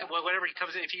it. Whatever he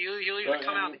comes in, he'll either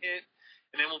come out and hit,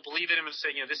 and then we'll believe in him and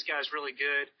say, this guy's really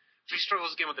good. If he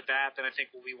struggles again with the bat, then I think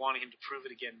we'll be wanting him to prove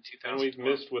it again in 2012. And we've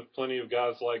missed with plenty of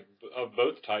guys of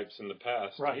both types in the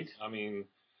past. Right. I mean,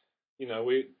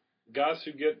 guys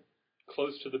who get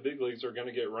close to the big leagues are going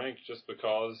to get ranked just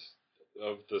because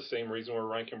of the same reason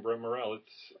we're ranking Brent Morel. It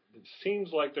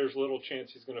seems like there's little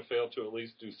chance he's going to fail to at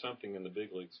least do something in the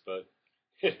big leagues, but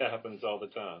it happens all the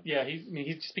time. Yeah, he's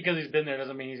just because he's been there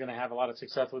doesn't mean he's going to have a lot of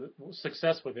success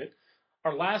with it.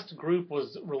 Our last group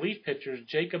was relief pitchers: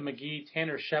 Jacob McGee,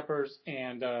 Tanner Scheppers,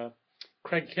 and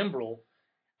Craig Kimbrell.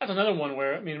 That's another one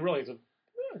where really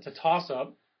it's a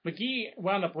toss-up. McGee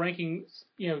wound up ranking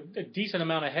a decent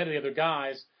amount ahead of the other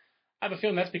guys. I have a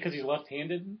feeling that's because he's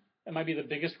left-handed. That might be the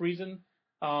biggest reason.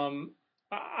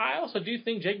 I also do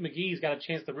think Jake McGee's got a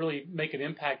chance to really make an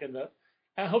impact in the.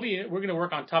 We're going to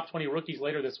work on top 20 rookies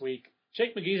later this week.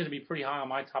 Jake McGee's going to be pretty high on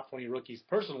my top 20 rookies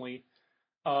personally.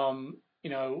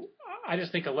 I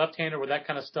just think a left-hander with that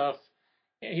kind of stuff,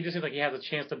 he just seems like he has a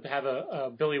chance to have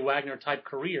a Billy Wagner type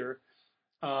career.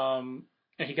 And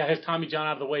he got his Tommy John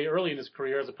out of the way early in his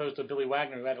career as opposed to Billy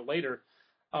Wagner who had it later.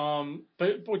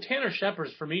 But Tanner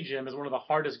Scheppers, for me, Jim, is one of the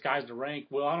hardest guys to rank.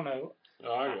 Well, I don't know.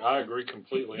 I agree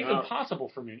completely. He's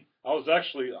impossible for me. I'm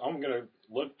going to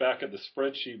look back at the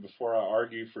spreadsheet before I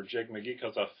argue for Jake McGee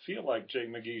because I feel like Jake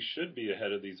McGee should be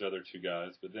ahead of these other two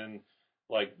guys. But then,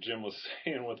 like Jim was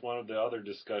saying with one of the other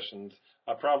discussions,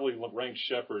 I probably ranked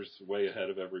Scheppers way ahead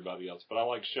of everybody else. But I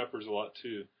like Scheppers a lot,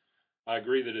 too. I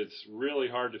agree that it's really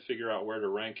hard to figure out where to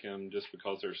rank him just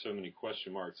because there's so many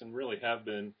question marks, and really have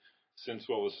been since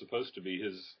what was supposed to be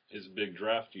his big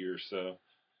draft year. So,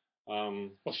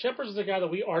 well, Scheppers is the guy that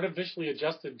we artificially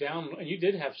adjusted down, and you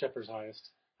did have Scheppers highest.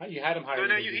 You had him higher.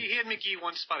 No, he had McGee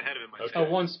one spot ahead of him. Okay. Oh,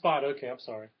 one spot. Okay, I'm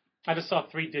sorry. I just saw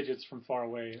 3 digits from far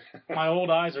away. My old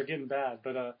eyes are getting bad,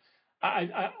 but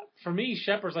for me,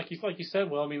 Scheppers, like you said,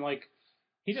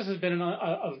 he just has been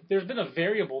there's been a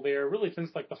variable there really since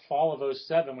the fall of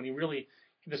 2007 when he really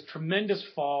had this tremendous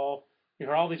fall. We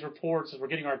heard all these reports as we're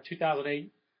getting our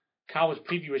 2008 college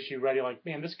preview issue ready.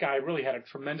 Man, this guy really had a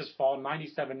tremendous fall,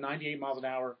 97, 98 miles an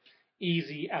hour,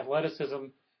 easy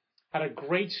athleticism. Had a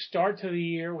great start to the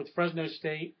year with Fresno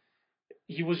State.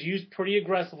 He was used pretty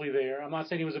aggressively there. I'm not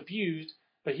saying he was abused,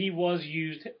 but he was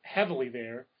used heavily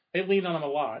there. They leaned on him a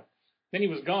lot. Then he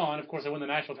was gone. Of course, they won the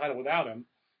national title without him.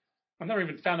 I've never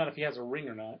even found out if he has a ring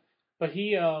or not. But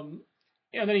he, and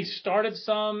then he started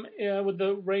some with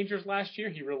the Rangers last year.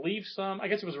 He relieved some. I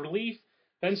guess it was relief,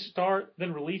 then start,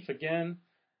 then relief again.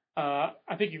 I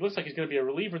think he looks like he's going to be a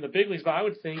reliever in the big leagues, but I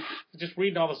would think, just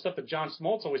reading all the stuff that John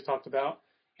Smoltz always talked about,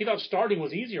 he thought starting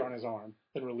was easier on his arm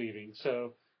than relieving.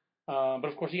 So, but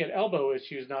of course he had elbow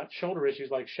issues, not shoulder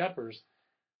issues like Scheppers.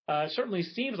 It certainly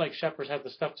seems like Scheppers has the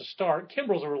stuff to start.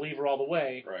 Kimbrell's a reliever all the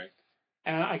way. Right.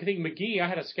 And I think McGee, I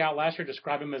had a scout last year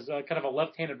describe him as kind of a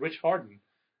left-handed Rich Harden.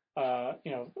 Except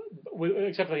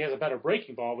that he has a better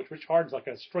breaking ball, which Rich Harden's like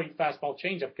a straight fastball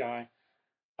changeup guy.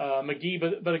 McGee,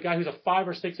 but a guy who's a 5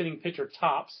 or 6 inning pitcher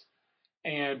tops,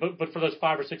 but for those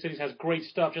 5 or 6 innings has great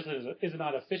stuff, just is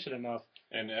not efficient enough.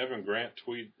 And Evan Grant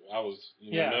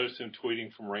noticed him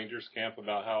tweeting from Rangers camp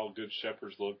about how good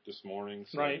Scheppers looked this morning.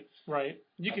 So right.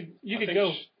 You could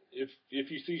go. If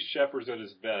you see Scheppers at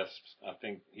his best, I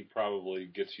think he probably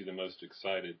gets you the most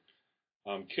excited.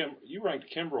 You ranked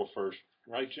Kimbrel first,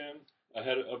 right, Jim?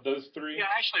 Ahead of those three?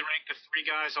 Yeah, I actually ranked the three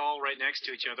guys all right next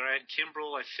to each other. I had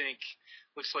Kimbrel, I think,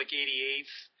 looks like 88th,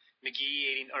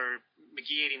 McGee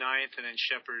 89th, and then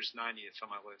Shepard's 90th on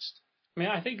my list. I mean,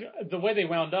 I think the way they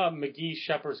wound up, McGee,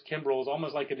 Shepard, Kimbrel, is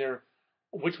almost like in their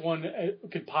which one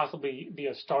could possibly be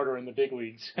a starter in the big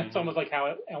leagues. Mm-hmm. It's almost like how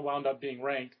it wound up being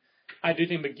ranked. I do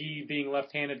think McGee being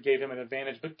left-handed gave him an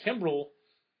advantage, but Kimbrel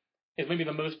is maybe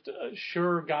the most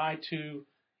sure guy to.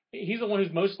 He's the one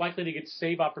who's most likely to get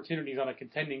save opportunities on a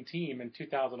contending team in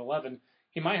 2011.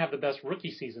 He might have the best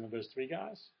rookie season of those three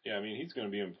guys. Yeah, I mean, he's going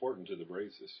to be important to the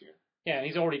Braves this year. Yeah, and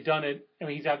he's already done it. I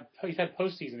mean, he's had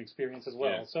postseason experience as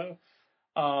well. Yeah. So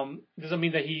doesn't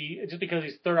mean that just because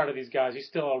he's third out of these guys, he's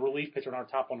still a relief pitcher in our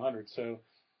top 100. So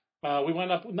we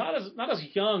wound up not as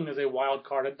young as a wild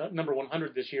card at number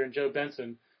 100 this year in Joe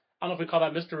Benson. I don't know if we call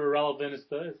that Mr. Irrelevant.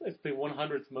 It's the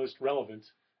 100th most relevant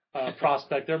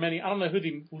prospect. There are many. I don't know who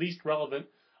the least relevant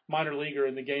minor leaguer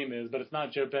in the game is, but it's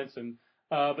not Joe Benson.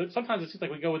 But sometimes it seems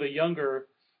like we go with a younger.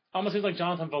 Almost seems like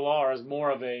Jonathan Villar is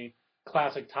more of a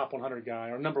classic top 100 guy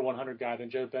or number 100 guy than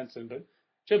Joe Benson. But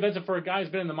Joe Benson, for a guy who's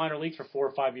been in the minor leagues for 4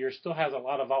 or 5 years, still has a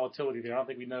lot of volatility there. I don't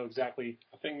think we know exactly.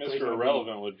 I think Mr.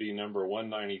 Irrelevant would be number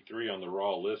 193 on the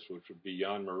raw list, which would be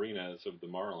Jan Marinez of the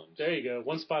Marlins. There you go.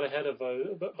 One spot ahead of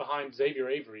behind Xavier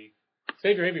Avery.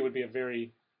 Xavier Avery would be a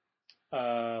very,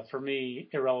 for me,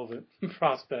 irrelevant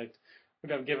prospect. We're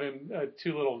going to give him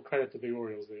too little credit to the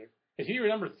Orioles there. Is he your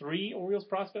number 3 Orioles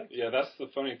prospect? Yeah, that's the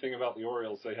funny thing about the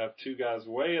Orioles. They have 2 guys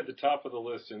way at the top of the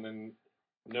list, and then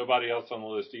nobody else on the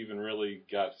list even really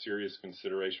got serious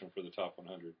consideration for the top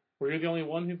 100. Were you the only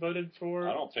one who voted for?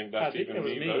 I don't think that's even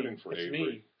me voting for it's Avery.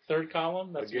 Me. Third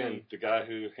column? That's Again, me. The guy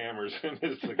who hammers him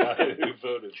is the guy who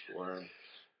voted for him.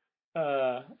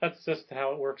 That's just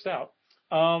how it works out.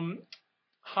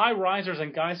 High risers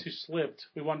and guys who slipped.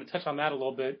 We wanted to touch on that a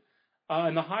little bit.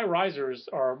 And the high risers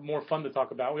are more fun to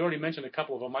talk about. We already mentioned a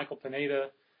couple of them. Michael Pineda.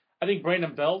 I think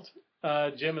Brandon Belt,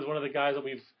 Jim, is one of the guys that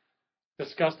we've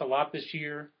discussed a lot this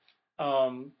year.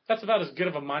 That's about as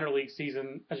good of a minor league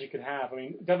season as you could have. I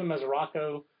mean, Devin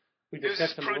Mesoraco, we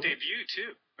discussed him. It was his pro debut,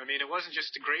 too. I mean, it wasn't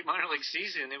just a great minor league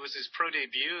season. It was his pro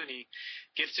debut, and he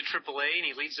gets to AAA, and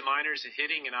he leads the minors in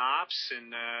hitting and ops,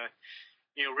 and,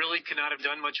 really could not have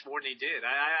done much more than he did.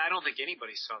 I don't think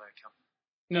anybody saw that coming.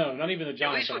 No, not even the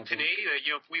Giants. At least with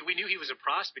Pineda, we knew he was a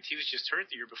prospect. He was just hurt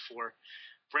the year before.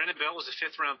 Brandon Belt was a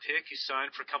 5th-round pick who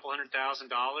signed for a couple $100,000.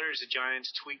 The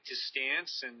Giants tweaked his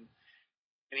stance, and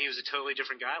he was a totally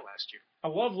different guy last year.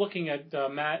 I love looking at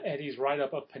Matt Eddy's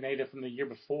write-up of Pineda from the year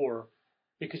before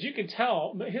because you can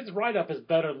tell his write-up is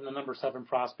better than the number 7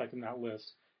 prospect in that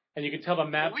list. And you can tell that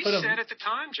Matt put him. We said at the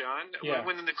time, John,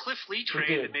 when the Cliff Lee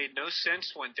trade that made no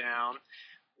sense went down,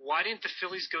 why didn't the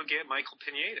Phillies go get Michael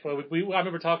Pineda? Well, I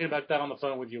remember talking about that on the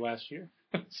phone with you last year.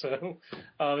 So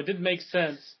it didn't make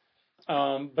sense.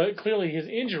 But clearly his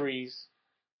injuries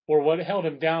were what held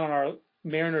him down on our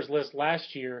Mariners list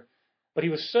last year. But he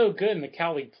was so good in the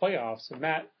Cal League playoffs, and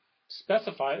Matt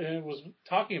specified and was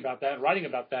talking about that, writing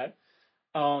about that.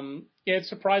 It's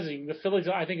surprising. The Phillies,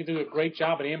 I think, do a great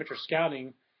job in amateur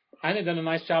scouting. I think they've done a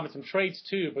nice job in some trades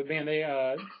too. But man,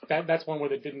 that's one where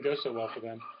they didn't go so well for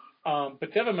them.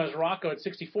 But Devin Mesoraco at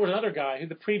 64 is another guy who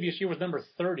the previous year was number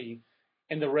 30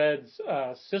 in the Reds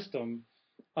system.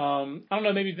 I don't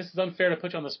know, maybe this is unfair to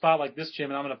put you on the spot like this, Jim,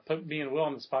 and I'm going to put me and Will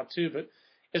on the spot too, but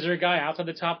is there a guy outside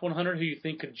the top 100 who you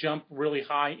think could jump really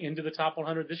high into the top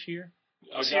 100 this year?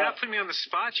 See, you're not putting me on the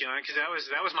spot, John, because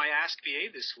that was my Ask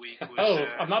BA this week.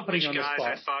 I'm not putting you on the spot. Which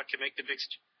guys I thought could make the big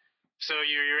So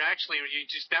you're actually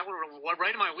that were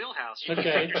right in my wheelhouse.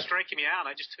 You're striking me out.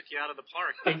 I just took you out of the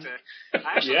park. But,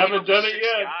 I actually you haven't done it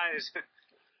yet. Guys.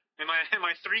 And my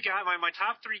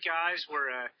top 3 guys were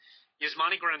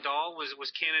Yasmani Grandal was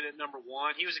candidate number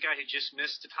 1. He was a guy who just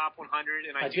missed the top 100,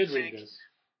 and I do think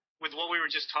with what we were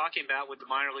just talking about with the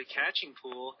minor league catching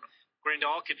pool,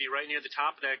 Grandal could be right near the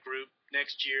top of that group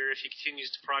next year if he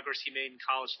continues the progress he made in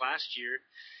college last year.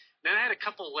 Then I had a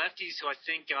couple lefties who I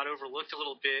think got overlooked a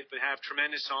little bit, but have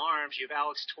tremendous arms. You have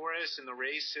Alex Torres in the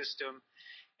Rays system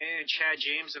and Chad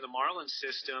James in the Marlins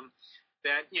system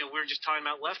that, we were just talking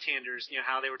about left-handers,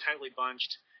 how they were tightly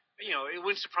bunched. It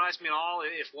wouldn't surprise me at all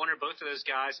if one or both of those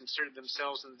guys inserted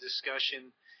themselves in the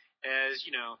discussion as,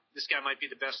 this guy might be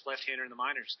the best left-hander in the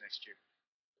minors next year.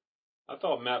 I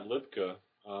thought Matt Lipka,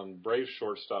 Brave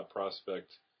shortstop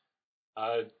prospect,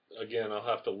 I'll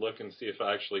have to look and see if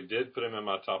I actually did put him in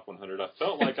my top 100. I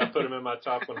felt like I put him in my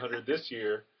top 100 this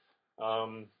year.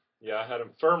 I had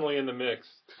him firmly in the mix.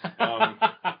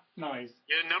 Nice.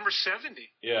 Yeah, number 70.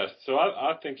 Yeah, so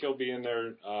I think he'll be in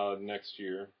there next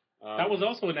year. That was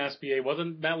also an SBA.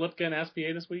 Wasn't Matt Lipka an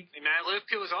SBA this week? Matt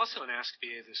Lipka was also an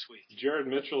SBA this week. Jared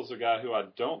Mitchell's a guy who I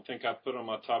don't think I put on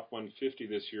my top 150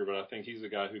 this year, but I think he's a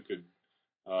guy who could,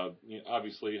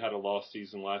 obviously had a lost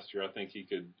season last year. I think he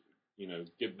could,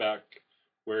 get back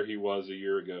where he was a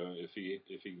year ago if he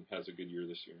has a good year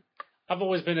this year. I've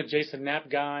always been a Jason Knapp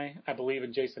guy. I believe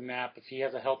in Jason Knapp. If he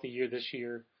has a healthy year this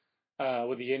year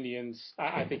with the Indians,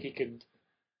 I think he could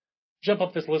jump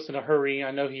up this list in a hurry. I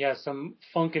know he has some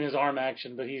funk in his arm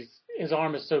action, but his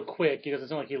arm is so quick. He doesn't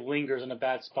seem like he lingers in a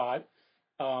bad spot.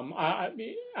 I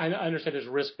understand his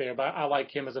risk there, but I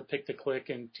like him as a pick to click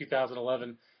in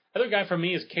 2011. Other guy for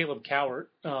me is Caleb Cowart,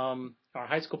 our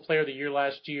high school player of the year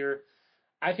last year.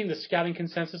 I think the scouting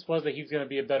consensus was that he's going to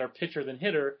be a better pitcher than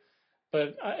hitter,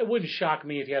 but it wouldn't shock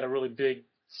me if he had a really big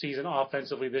season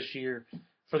offensively this year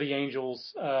for the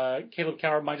Angels. Caleb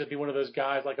Cowart might just be one of those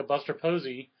guys like a Buster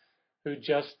Posey, who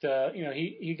just,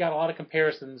 he got a lot of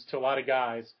comparisons to a lot of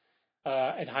guys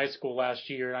in high school last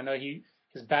year. I know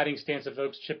his batting stance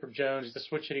evokes Chipper Jones. He's a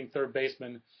switch-hitting third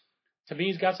baseman. To me,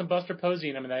 he's got some Buster Posey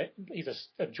in him. He's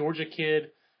a Georgia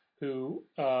kid who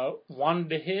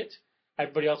wanted to hit.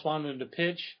 Everybody else wanted him to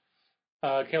pitch.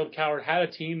 Caleb Cowart had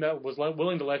a team that was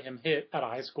willing to let him hit out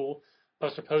of high school.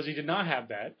 Buster Posey did not have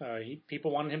that.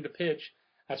 People wanted him to pitch.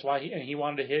 That's why he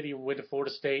wanted to hit. He went to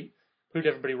Florida State. Proved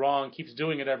everybody wrong, keeps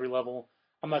doing it at every level.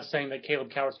 I'm not saying that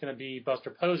Caleb Cowart's going to be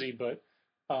Buster Posey, but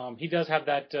he does have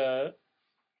that.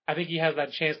 I think he has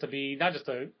that chance to be not just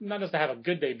to have a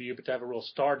good debut, but to have a real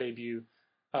star debut.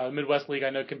 Midwest League I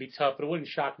know can be tough, but it wouldn't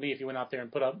shock me if he went out there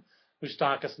and put up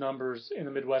Moustakas numbers in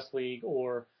the Midwest League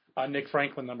or Nick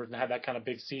Franklin numbers and had that kind of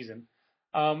big season.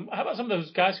 How about some of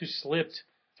those guys who slipped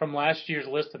from last year's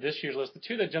list to this year's list? The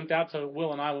two that jumped out to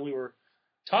Will and I when we were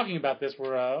talking about this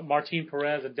were Martin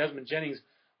Perez and Desmond Jennings.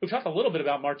 We've talked a little bit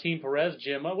about Martin Perez,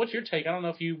 Jim. What's your take? I don't know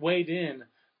if you weighed in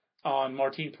on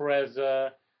Martin Perez.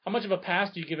 How much of a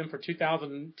pass do you give him for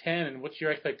 2010, and what's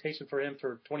your expectation for him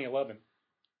for 2011?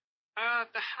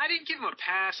 I didn't give him a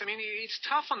pass. I mean, it's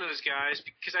tough on those guys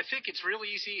because I think it's real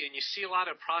easy, and you see a lot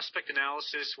of prospect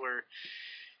analysis where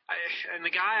and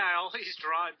the guy I always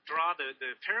draw the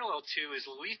parallel to is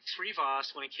Luis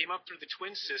Rivas when he came up through the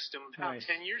Twin system about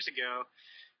 10 years ago.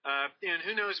 And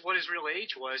who knows what his real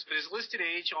age was, but his listed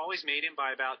age always made him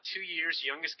by about 2 years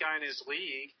youngest guy in his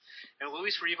league. And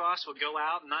Luis Rivas would go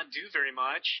out and not do very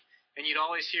much. And you'd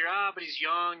always hear, but he's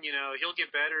young, he'll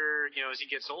get better, as he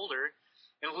gets older.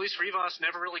 And Luis Rivas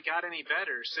never really got any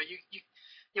better. So you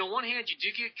on one hand, you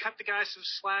do cut the guy some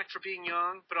slack for being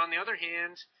young, but on the other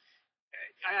hand,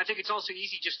 I think it's also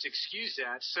easy just to excuse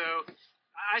that. So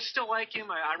I still like him.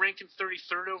 I ranked him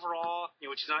 33rd overall,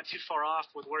 which is not too far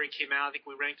off with where he came out. I think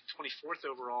we ranked him 24th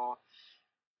overall.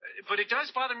 But it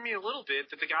does bother me a little bit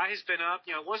that the guy has been up.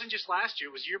 It wasn't just last year.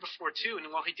 It was the year before, too.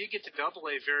 And while he did get to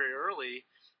AA very early,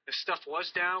 the stuff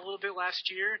was down a little bit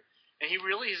last year. And he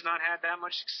really has not had that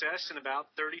much success in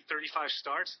about 30, 35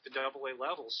 starts at the AA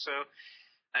level. So,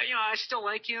 I still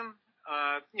like him,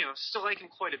 still like him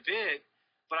quite a bit.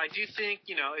 But I do think,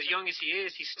 as young as he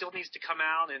is, he still needs to come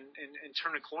out and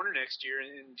turn a corner next year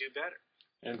and do better.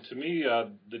 And to me,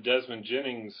 the Desmond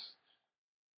Jennings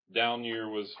down year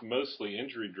was mostly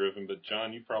injury-driven. But,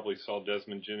 John, you probably saw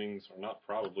Desmond Jennings, or not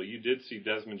probably, you did see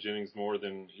Desmond Jennings more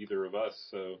than either of us.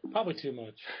 So probably too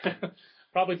much.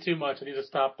 Probably too much. I need to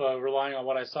stop relying on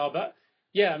what I saw. But,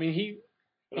 yeah, I mean,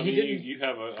 you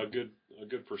have a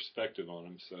good perspective on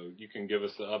him, so you can give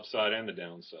us the upside and the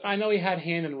downside. I know he had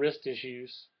hand and wrist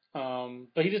issues,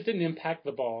 but he just didn't impact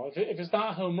the ball. If it's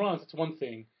not home runs, it's one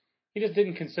thing. He just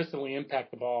didn't consistently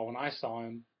impact the ball when I saw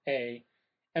him, A.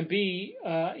 And B,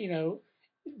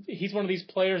 he's one of these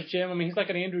players, Jim. I mean, he's like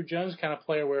an Andrew Jones kind of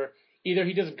player where either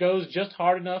he just goes just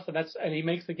hard enough and he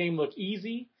makes the game look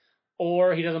easy,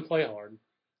 or he doesn't play hard.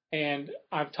 And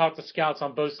I've talked to scouts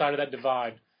on both sides of that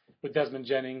divide with Desmond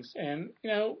Jennings. And,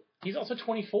 he's also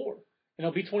 24. And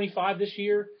he'll be 25 this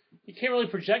year. You can't really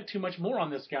project too much more on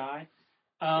this guy.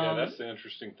 Yeah, that's the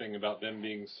interesting thing about them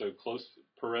being so close.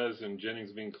 Perez and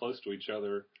Jennings being close to each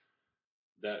other,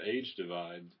 that age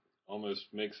divide almost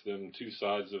makes them two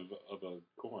sides of a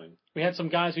coin. We had some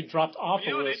guys who dropped off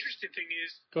the list. The interesting thing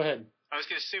is... Go ahead. I was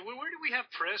going to say, where did we have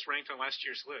Perez ranked on last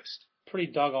year's list?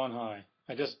 Pretty doggone high.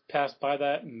 I just passed by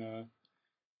that and...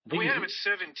 we had him at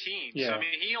 17. Yeah. So, I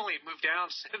mean, he only moved down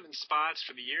 7 spots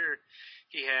for the year.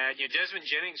 He had, Desmond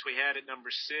Jennings we had at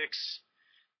number 6,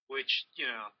 which, he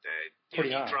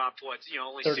dropped,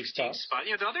 only 16 spots.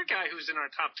 The other guy who's in our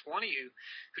top 20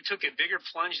 who took a bigger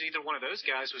plunge than either one of those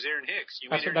guys was Aaron Hicks.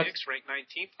 Aaron Hicks ranked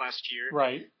 19th last year.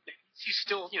 Right. he's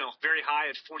still, very high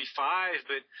at 45,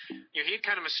 but, he had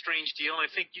kind of a strange deal. And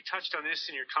I think you touched on this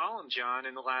in your column, John,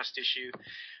 in the last issue.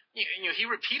 He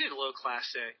repeated low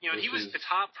Class A. He was the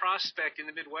top prospect in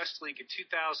the Midwest League in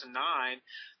 2009.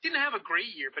 Didn't have a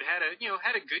great year, but had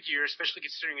a good year, especially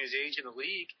considering his age in the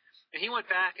league. And he went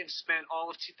back and spent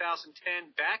all of 2010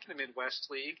 back in the Midwest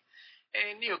League.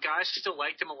 And, guys still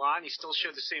liked him a lot, and he still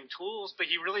showed the same tools, but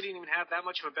he really didn't even have that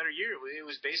much of a better year. It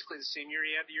was basically the same year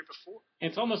he had the year before.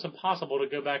 It's almost impossible to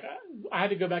go back. I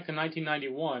had to go back to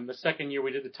 1991, the second year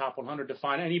we did the top 100, to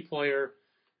find any player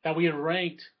that we had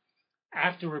ranked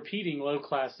after repeating low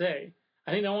Class A.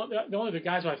 I think the only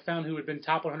guys I found who had been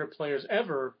top 100 players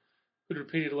ever who'd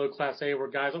repeated low Class A were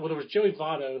guys, there was Joey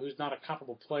Votto, who's not a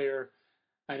comparable player,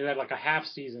 and who had like a half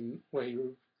season where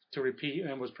to repeat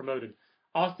and was promoted.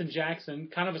 Austin Jackson,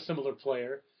 kind of a similar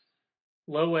player,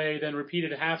 low A, then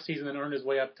repeated a half season and earned his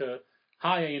way up to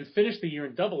high A and finished the year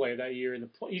in double A that year in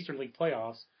the Eastern League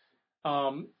playoffs.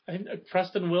 I think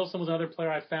Preston Wilson was another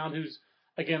player I found who's,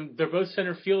 again, they're both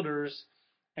center fielders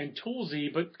and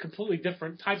toolsy, but completely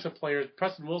different types of players.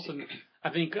 Preston Wilson,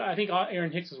 I think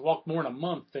Aaron Hicks has walked more in a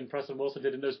month than Preston Wilson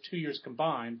did in those 2 years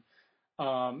combined.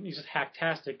 He's just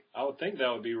hacktastic. I would think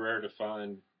that would be rare to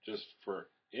find just for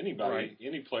anybody, right.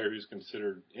 Any player who's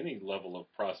considered any level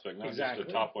of prospect, not exactly.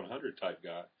 just a top 100 type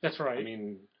guy. That's right. I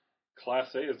mean,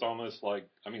 Class A is almost like,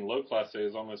 low Class A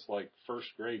is almost like first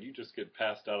grade. You just get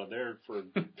passed out of there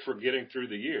for getting through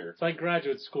the year. It's like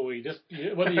graduate school.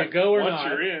 Whether you go or Once not,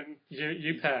 you're in,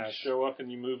 you pass. You show up and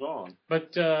you move on.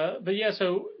 But yeah,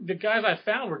 so the guys I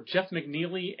found were Jeff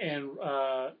McNeely and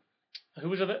who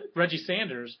was it? Reggie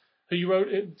Sanders, who you wrote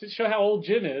to show how old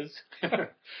Jim is.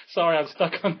 Sorry, I'm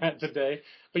stuck on that today.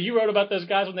 But you wrote about those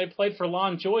guys when they played for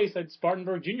Lon Joyce at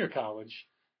Spartanburg Junior College.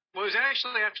 Well, it was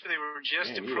actually after they were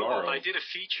just in Pro Bowl. I did a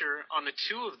feature on the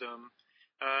two of them.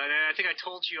 And I think I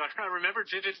told you, I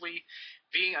remembered vividly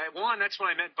that's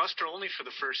when I met Buster Olney for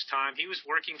the first time. He was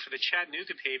working for the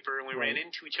Chattanooga paper, and we ran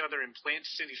into each other in Plant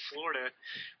City, Florida,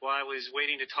 while I was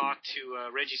waiting to talk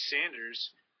to Reggie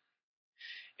Sanders.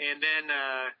 And then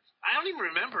I don't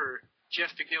even remember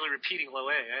Jeff McNeely repeating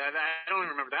low A. I don't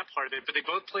even remember that part of it, but they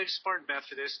both played Spartan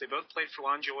Methodist. They both played for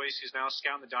Lon Joyce, who's now a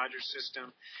scout in the Dodgers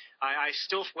system. I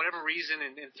still, for whatever reason,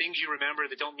 and things you remember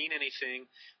that don't mean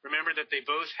anything, remember that they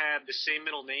both had the same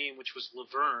middle name, which was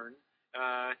Laverne,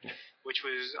 which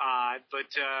was odd.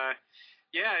 But,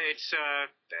 yeah, it's,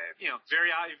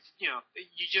 very odd.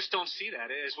 You just don't see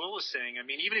that, as Will was saying. I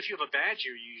mean, even if you have a bad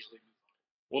year, you usually move on.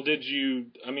 Well, did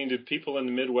people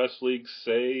in the Midwest League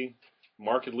say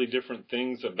markedly different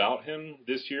things about him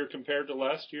this year compared to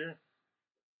last year?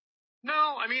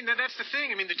 No, I mean, that's the thing.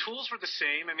 I mean, the tools were the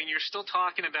same. I mean, you're still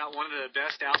talking about one of the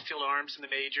best outfield arms in the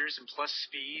majors and plus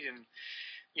speed and,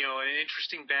 an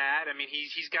interesting bat. I mean,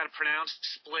 he's got a pronounced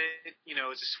split,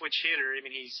 as a switch hitter. I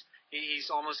mean, he's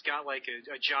almost got like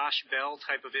a Josh Bell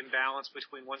type of imbalance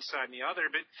between one side and the other.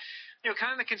 But,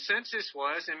 kind of the consensus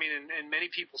was, I mean, and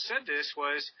many people said this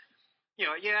was,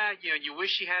 you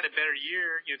wish he had a better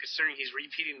year, considering he's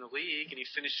repeating the league and he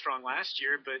finished strong last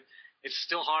year, but it's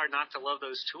still hard not to love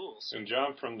those tools. And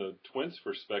John, from the Twins'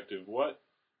 perspective, what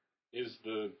is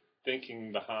the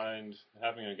thinking behind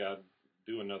having a guy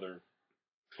do another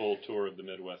full tour of the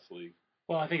Midwest League?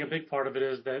 Well, I think a big part of it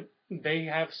is that they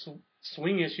have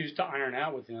swing issues to iron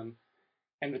out with him,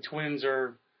 and the Twins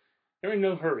they're in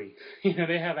no hurry.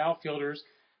 They have outfielders.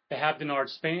 They have Denard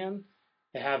Span.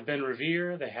 They have Ben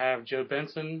Revere. They have Joe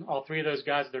Benson. All three of those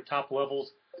guys at their top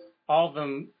levels, all of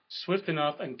them swift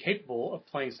enough and capable of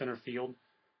playing center field.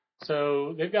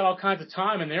 So they've got all kinds of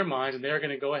time in their minds, and they're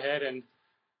going to go ahead and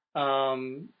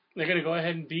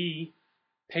be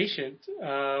patient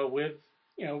with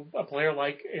a player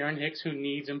like Aaron Hicks who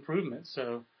needs improvement.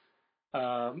 So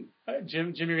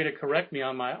Jim, you're going to correct me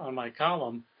on my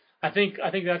column. I think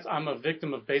I'm a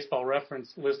victim of Baseball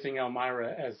Reference listing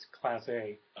Elmira as Class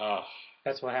A.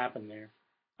 That's what happened there.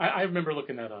 I remember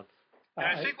looking that up.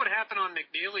 I think what happened on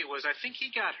McNeely was I think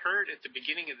he got hurt at the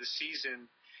beginning of the season,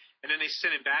 and then they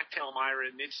sent him back to Elmira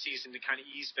at midseason to kind of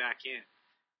ease back in.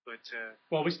 But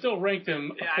well, we still ranked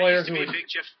him a player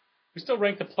we still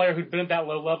ranked the player who'd been at that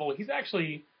low level. He's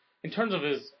actually, in terms of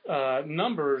his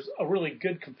numbers, a really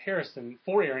good comparison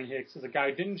for Aaron Hicks as a guy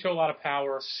who didn't show a lot of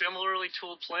power. Similarly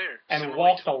tooled player. And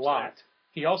walked a lot.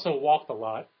 He also walked a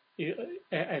lot,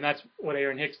 and that's what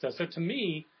Aaron Hicks does. So to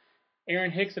me,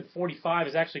 Aaron Hicks at 45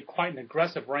 is actually quite an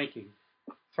aggressive ranking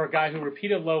for a guy who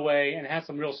repeated low A and has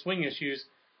some real swing issues.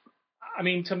 I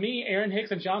mean, to me, Aaron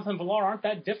Hicks and Jonathan Villar aren't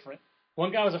that different.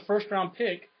 One guy was a first-round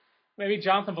pick. Maybe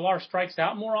Jonathan Villar strikes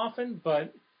out more often,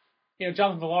 but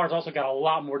Jonathan Villar's also got a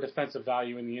lot more defensive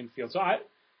value in the infield. So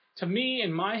to me,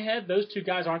 in my head, those two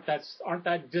guys aren't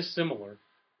that dissimilar.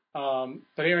 But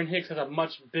Aaron Hicks has a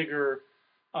much bigger,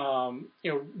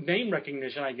 name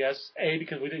recognition, I guess. A,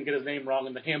 because we didn't get his name wrong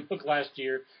in the handbook last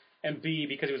year, and B,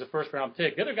 because he was a first-round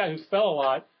pick. The other guy who fell a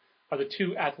lot are the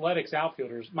two athletics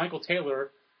outfielders, Michael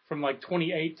Taylor from like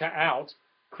 28 to out,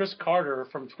 Chris Carter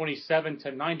from 27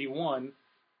 to 91.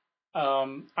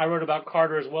 I wrote about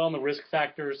Carter as well and the risk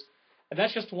factors. And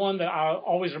that's just one that I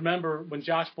always remember when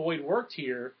Josh Boyd worked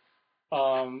here.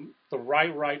 The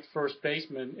right first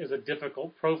baseman is a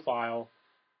difficult profile.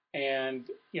 And,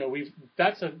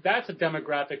 that's a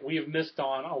demographic we have missed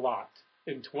on a lot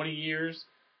in 20 years.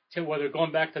 Whether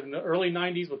going back to the early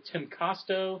 90s with Tim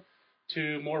Costo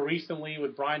to more recently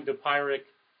with Brian Dupyrick,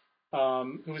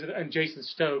 and Jason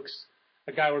Stokes,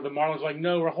 a guy where the Marlins were like,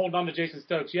 no, we're holding on to Jason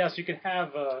Stokes. Yes, you can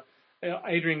have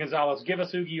Adrian Gonzalez. Give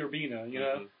us Ugi Urbina.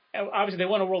 And obviously they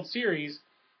won a World Series,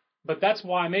 but that's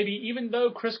why maybe even though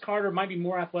Chris Carter might be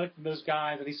more athletic than those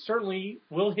guys, and he certainly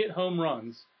will hit home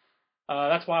runs.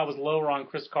 That's why I was lower on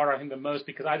Chris Carter, I think, the most,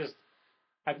 because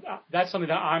that's something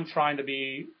that I'm trying to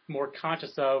be more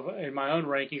conscious of in my own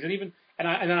rankings, and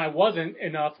then I wasn't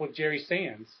enough with Jerry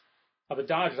Sands of the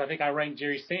Dodgers. I think I ranked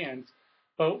Jerry Sands,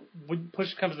 but when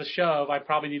push comes to shove, I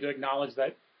probably need to acknowledge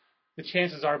that the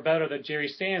chances are better that Jerry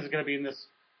Sands is going to be in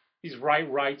these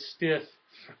right stiff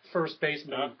first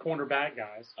baseman cornerback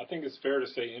guys. I think it's fair to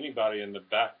say anybody in the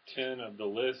back 10 of the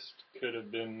list could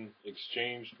have been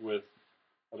exchanged with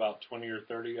about 20 or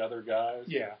 30 other guys.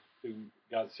 Yeah. Who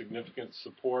got significant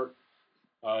support.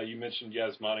 You mentioned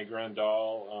Yasmani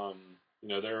Grandal.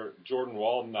 Jordan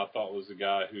Walden, I thought, was a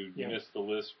guy who missed the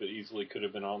list, but easily could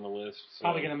have been on the list. So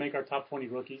probably going to make our top 20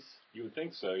 rookies. You would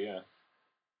think so, yeah.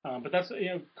 But that's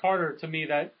Carter, to me,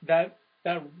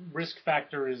 that risk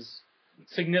factor is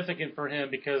significant for him,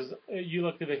 because you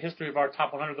look through the history of our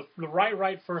top 100, the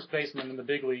right first baseman in the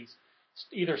big leagues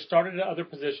either started at other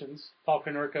positions, Paul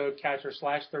Konerko, catcher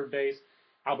 / third base,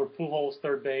 Albert Pujols,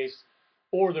 third base,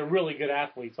 or they're really good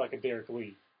athletes like a Derek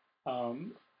Lee.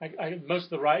 Most of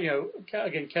the right,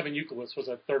 again, Kevin Youkilis was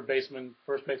a third baseman,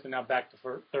 first baseman, now back to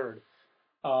third.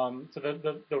 So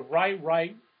the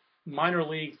right minor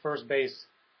league first base,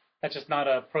 that's just not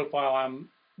a profile I'm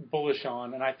bullish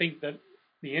on, and I think that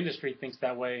the industry thinks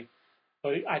that way.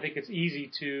 But I think it's easy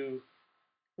to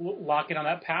lock in on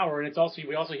that power, and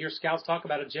we also hear scouts talk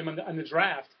about it, Jim, in the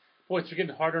draft. Boy, it's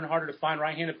getting harder and harder to find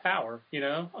right-handed power.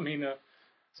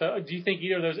 So do you think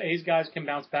either of those A's guys can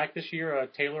bounce back this year,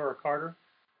 Taylor or Carter?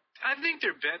 I think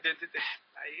they're better.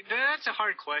 That's a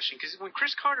hard question, because when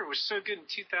Chris Carter was so good in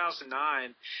 2009,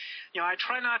 I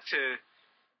try not to,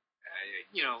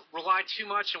 rely too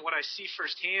much on what I see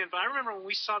firsthand. But I remember when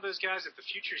we saw those guys at the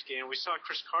Futures game, we saw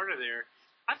Chris Carter there.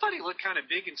 I thought he looked kind of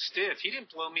big and stiff. He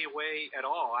didn't blow me away at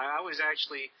all. I always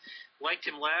actually liked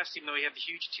him less, even though he had the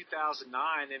huge 2009.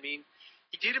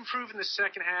 He did improve in the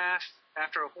second half.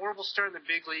 After a horrible start in the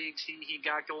big leagues, he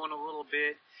got going a little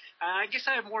bit. I guess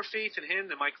I have more faith in him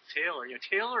than Michael Taylor.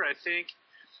 Taylor, I think,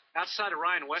 outside of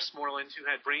Ryan Westmoreland, who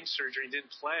had brain surgery and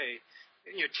didn't play,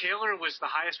 Taylor was the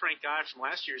highest-ranked guy from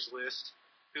last year's list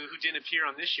who didn't appear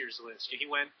on this year's list. He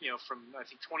went, from, I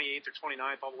think, 28th or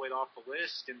 29th all the way off the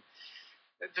list. And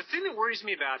the thing that worries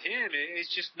me about him is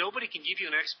just nobody can give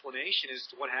you an explanation as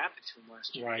to what happened to him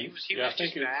last year. Right. He was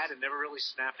just bad and never really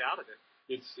snapped out of it.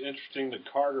 It's interesting that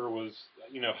Carter was,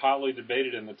 highly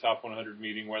debated in the top 100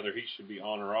 meeting whether he should be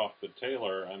on or off. But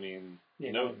Taylor,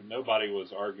 nobody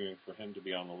was arguing for him to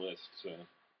be on the list. So.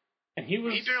 And he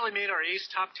barely made our A's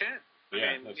top 10.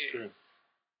 That's true.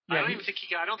 I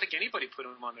don't think anybody put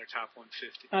him on their top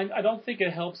 150. I don't think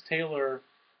it helps Taylor.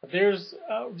 There's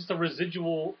just a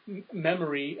residual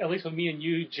memory, at least with me and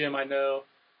you, Jim. I know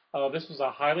this was a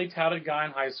highly touted guy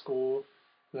in high school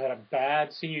who had a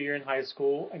bad senior year in high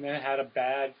school and then had a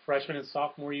bad freshman and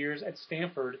sophomore years at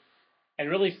Stanford, and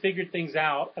really figured things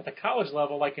out at the college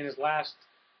level, like in his last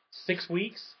 6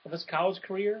 weeks of his college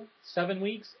career, 7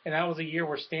 weeks, and that was a year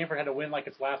where Stanford had to win like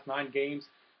its last 9 games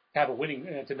to have a winning,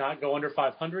 to not go under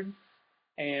 500,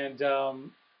 and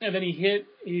then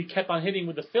he kept on hitting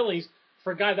with the Phillies.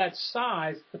 For a guy that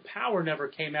size, the power never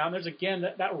came out. And there's again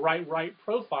that right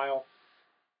profile.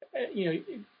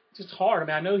 It's just hard.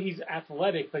 I know he's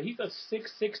athletic, but he's a 6'6",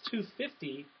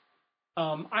 250.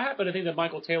 I happen to think that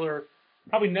Michael Taylor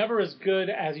probably never as good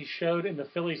as he showed in the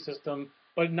Philly system,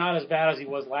 but not as bad as he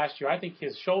was last year. I think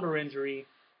his shoulder injury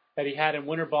that he had in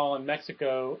winter ball in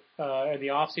Mexico in the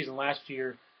offseason last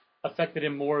year affected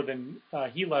him more than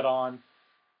he let on.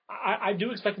 I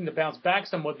do expect him to bounce back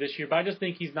somewhat this year, but I just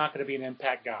think he's not going to be an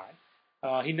impact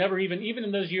guy. He never even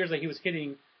in those years that he was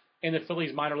hitting in the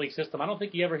Phillies minor league system, I don't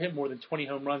think he ever hit more than 20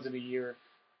 home runs in a year.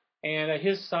 And at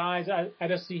his size, I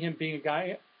just see him being a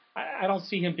guy. I don't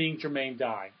see him being Jermaine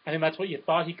Dye. I think that's what you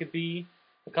thought he could be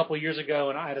a couple of years ago,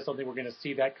 and I just don't think we're going to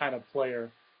see that kind of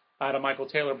player out of Michael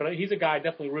Taylor. But he's a guy I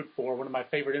definitely root for. One of my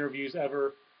favorite interviews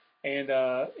ever, and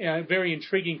a very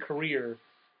intriguing career.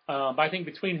 But I think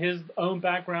between his own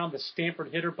background, the Stanford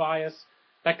hitter bias,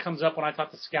 that comes up when I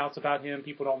talk to scouts about him.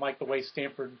 People don't like the way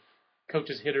Stanford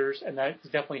coaches hitters, and that's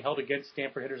definitely held against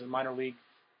Stanford hitters in minor league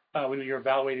when you're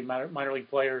evaluating minor league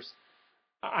players.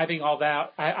 I think all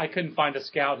that, I couldn't find a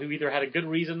scout who either had a good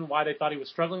reason why they thought he was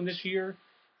struggling this year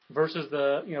versus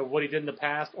what he did in the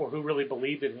past, or who really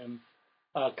believed in him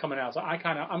coming out. So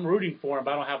I'm rooting for him,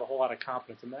 but I don't have a whole lot of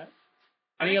confidence in that.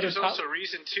 I think there's also a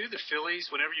reason too. The Phillies,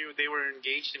 whenever they were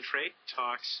engaged in trade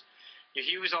talks,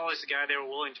 he was always the guy they were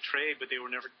willing to trade, but they were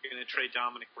never going to trade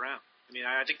Dominic Brown. I mean,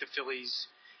 I think the Phillies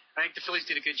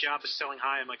did a good job of selling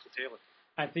high on Michael Taylor.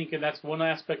 I think, and that's one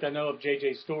aspect I know of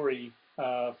JJ's story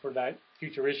for that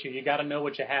future issue. You got to know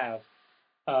what you have.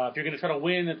 If you're going to try to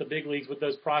win at the big leagues with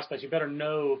those prospects, you better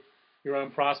know your own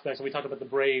prospects. And we talked about the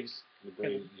Braves.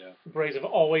 The Braves have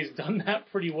always done that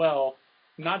pretty well.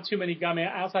 Not too many guys,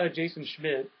 outside of Jason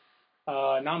Schmidt,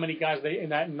 not many guys in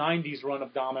that 90s run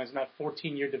of dominance, in that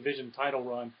 14-year division title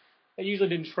run, they usually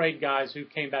didn't trade guys who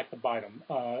came back to bite them.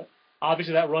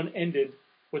 Obviously, that run ended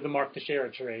with the Mark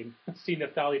Teixeira trade. See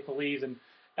Neftali Feliz and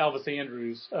Elvis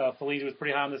Andrus. Feliz was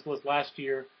pretty high on this list last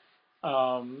year.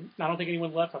 I don't think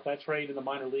anyone left off that trade in the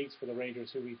minor leagues for the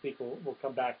Rangers who we think will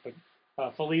come back. But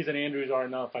Feliz and Andrus are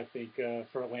enough, I think,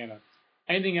 for Atlanta.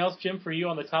 Anything else, Jim, for you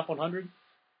on the top 100?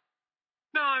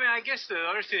 No, I guess the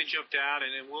other thing that jumped out,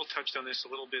 and Will touched on this a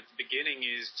little bit at the beginning,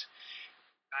 is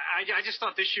I just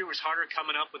thought this year was harder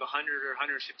coming up with 100 or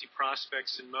 150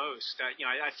 prospects than most.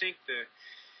 I think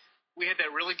we had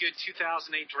that really good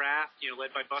 2008 draft,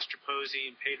 led by Buster Posey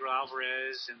and Pedro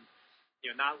Alvarez, and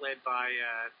not led by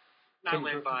Not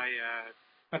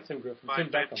Tim Griffin.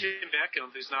 Tim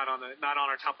Beckham, who's not on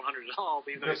our top 100 at all,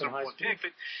 even though he's number one pick.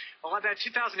 But that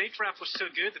 2008 draft was so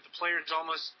good that the players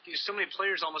so many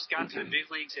players almost got to the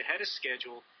big leagues ahead of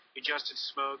schedule. Justin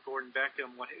Smoke, Gordon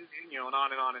Beckham, and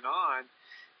on and on and on.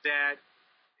 That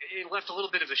it left a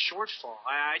little bit of a shortfall.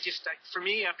 For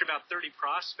me, after about 30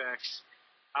 prospects,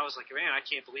 I was like, man, I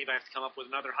can't believe I have to come up with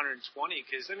another 120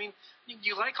 because,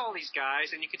 you like all these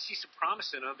guys and you can see some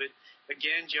promise in them, but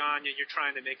again, John, you're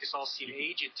trying to make us all seem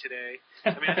aged today.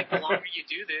 I think the longer you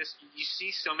do this, you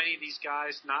see so many of these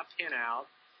guys not pan out,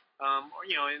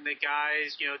 and the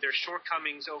guys, their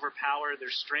shortcomings overpower their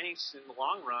strengths in the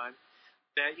long run,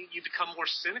 that you become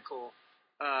more cynical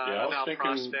about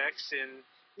prospects. And,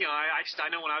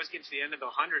 I know when I was getting to the end of the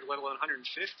 100, let alone 150,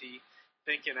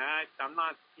 thinking I'm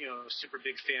not a super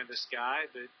big fan of this guy,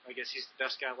 but I guess he's the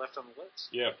best guy left on the list.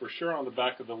 Yeah, for sure. On the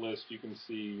back of the list, you can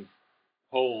see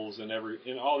holes in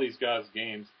all these guys'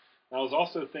 games. And I was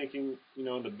also thinking,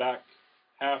 in the back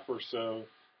half or so,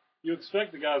 you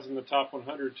expect the guys in the top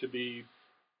 100 to be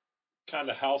kind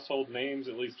of household names,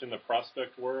 at least in the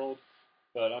prospect world.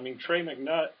 But Trey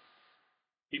McNutt,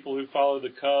 people who follow the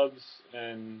Cubs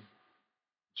and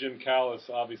Jim Callis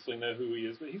obviously know who he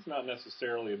is, but he's not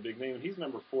necessarily a big name, and he's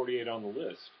number 48 on the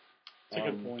list. That's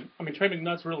a good point. Trey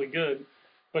McNutt's really good,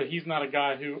 but he's not a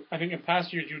guy who, I think in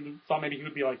past years you thought maybe he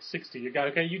would be like 60. A guy,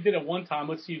 okay, you did it one time,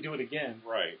 let's see you do it again.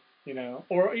 Right.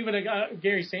 Or even a guy,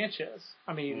 Gary Sanchez.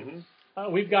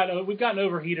 We've gotten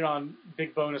overheated on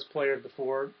big bonus players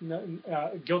before,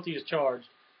 guilty as charged.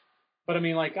 But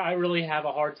I really have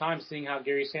a hard time seeing how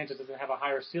Gary Sanchez doesn't have a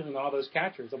higher ceiling than all those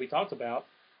catchers that we talked about.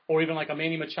 Or even like a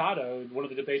Manny Machado, one of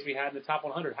the debates we had in the top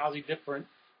 100. How's he different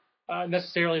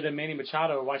necessarily than Manny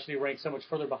Machado? Why should he rank so much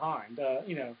further behind?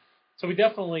 So we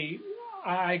definitely,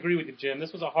 I agree with you, Jim.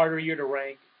 This was a harder year to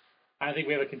rank. I think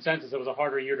we have a consensus. It was a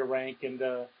harder year to rank, and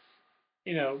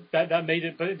that made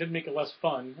it, but it didn't make it less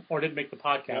fun, or didn't make the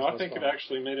podcast. No, I think it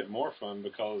actually made it more fun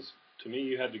because to me,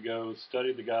 you had to go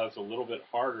study the guys a little bit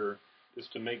harder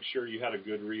just to make sure you had a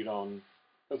good read on.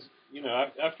 Because,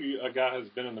 after a guy has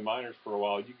been in the minors for a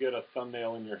while, you get a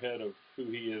thumbnail in your head of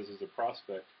who he is as a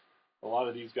prospect. A lot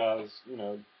of these guys,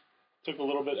 took a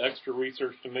little bit extra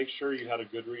research to make sure you had a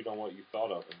good read on what you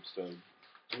thought of them. So,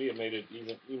 to me, it made it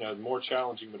even, more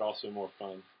challenging, but also more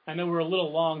fun. I know we're a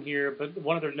little long here, but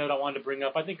one other note I wanted to bring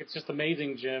up, I think it's just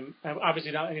amazing, Jim.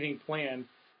 Obviously not anything planned.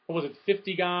 What was it,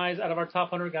 50 guys out of our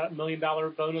top 100 got $1 million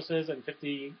bonuses and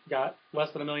 50 got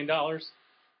less than $1 million?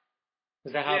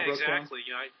 Is that how it broke down? Exactly.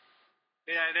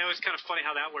 And that was kind of funny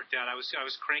how that worked out. I was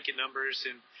cranking numbers,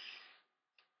 and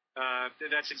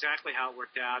that's exactly how it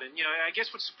worked out. And I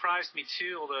guess what surprised me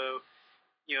too, although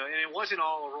and it wasn't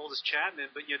all Aroldis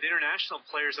Chapman, but the international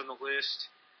players on the list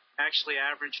actually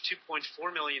average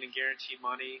 $2.4 million in guaranteed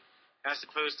money, as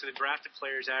opposed to the drafted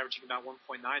players averaging about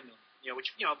 $1.9 million. Which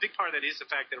a big part of that is the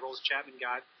fact that Aroldis Chapman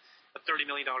got a $30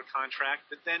 million contract,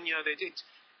 but then they did.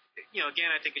 Again,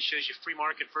 I think it shows you free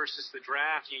market versus the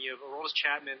draft. You have Aroldis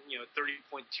Chapman,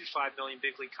 $30.25 million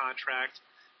big league contract.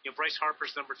 Bryce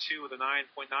Harper's number 2 with a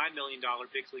 $9.9 million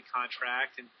big league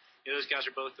contract, and those guys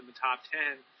are both in the top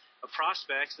 10 of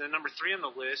prospects. And then number 3 on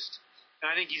the list,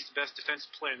 and I think he's the best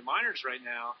defensive player in the minors right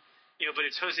now. But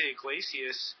it's Jose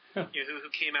Iglesias, who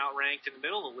came out ranked in the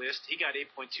middle of the list. He got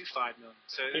 $8.25 million.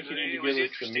 So I think you need it to was give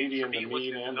us interesting the median, for me the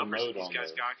looking mean, at the and the numbers mode that these on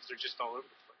guys those. got because they're just all over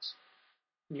the place.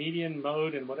 Median,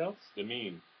 mode, and what else? The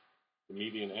mean, the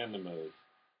median, and the mode.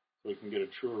 So we can get a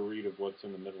truer read of what's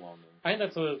in the middle on them. I think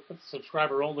that's a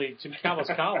subscriber-only Jim Callis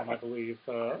column, I believe.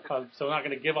 So I'm not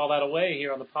going to give all that away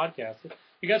here on the podcast.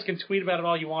 You guys can tweet about it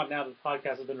all you want now that the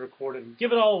podcast has been recorded and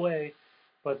give it all away.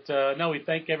 But, no, we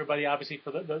thank everybody, obviously,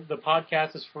 for the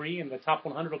podcast is free, and the Top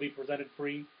 100 will be presented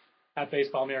free at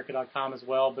BaseballAmerica.com as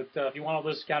well. But if you want all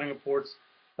those scouting reports,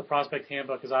 the Prospect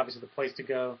Handbook is obviously the place to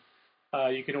go.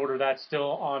 You can order that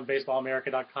still on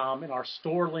BaseballAmerica.com in our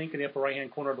store link in the upper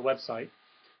right-hand corner of the website.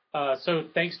 So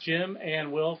thanks, Jim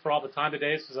and Will, for all the time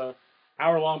today. This is an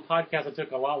hour-long podcast that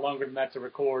took a lot longer than that to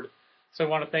record. So I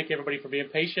want to thank everybody for being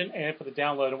patient and for the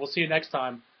download. And we'll see you next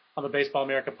time on the Baseball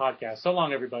America podcast. So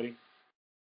long, everybody.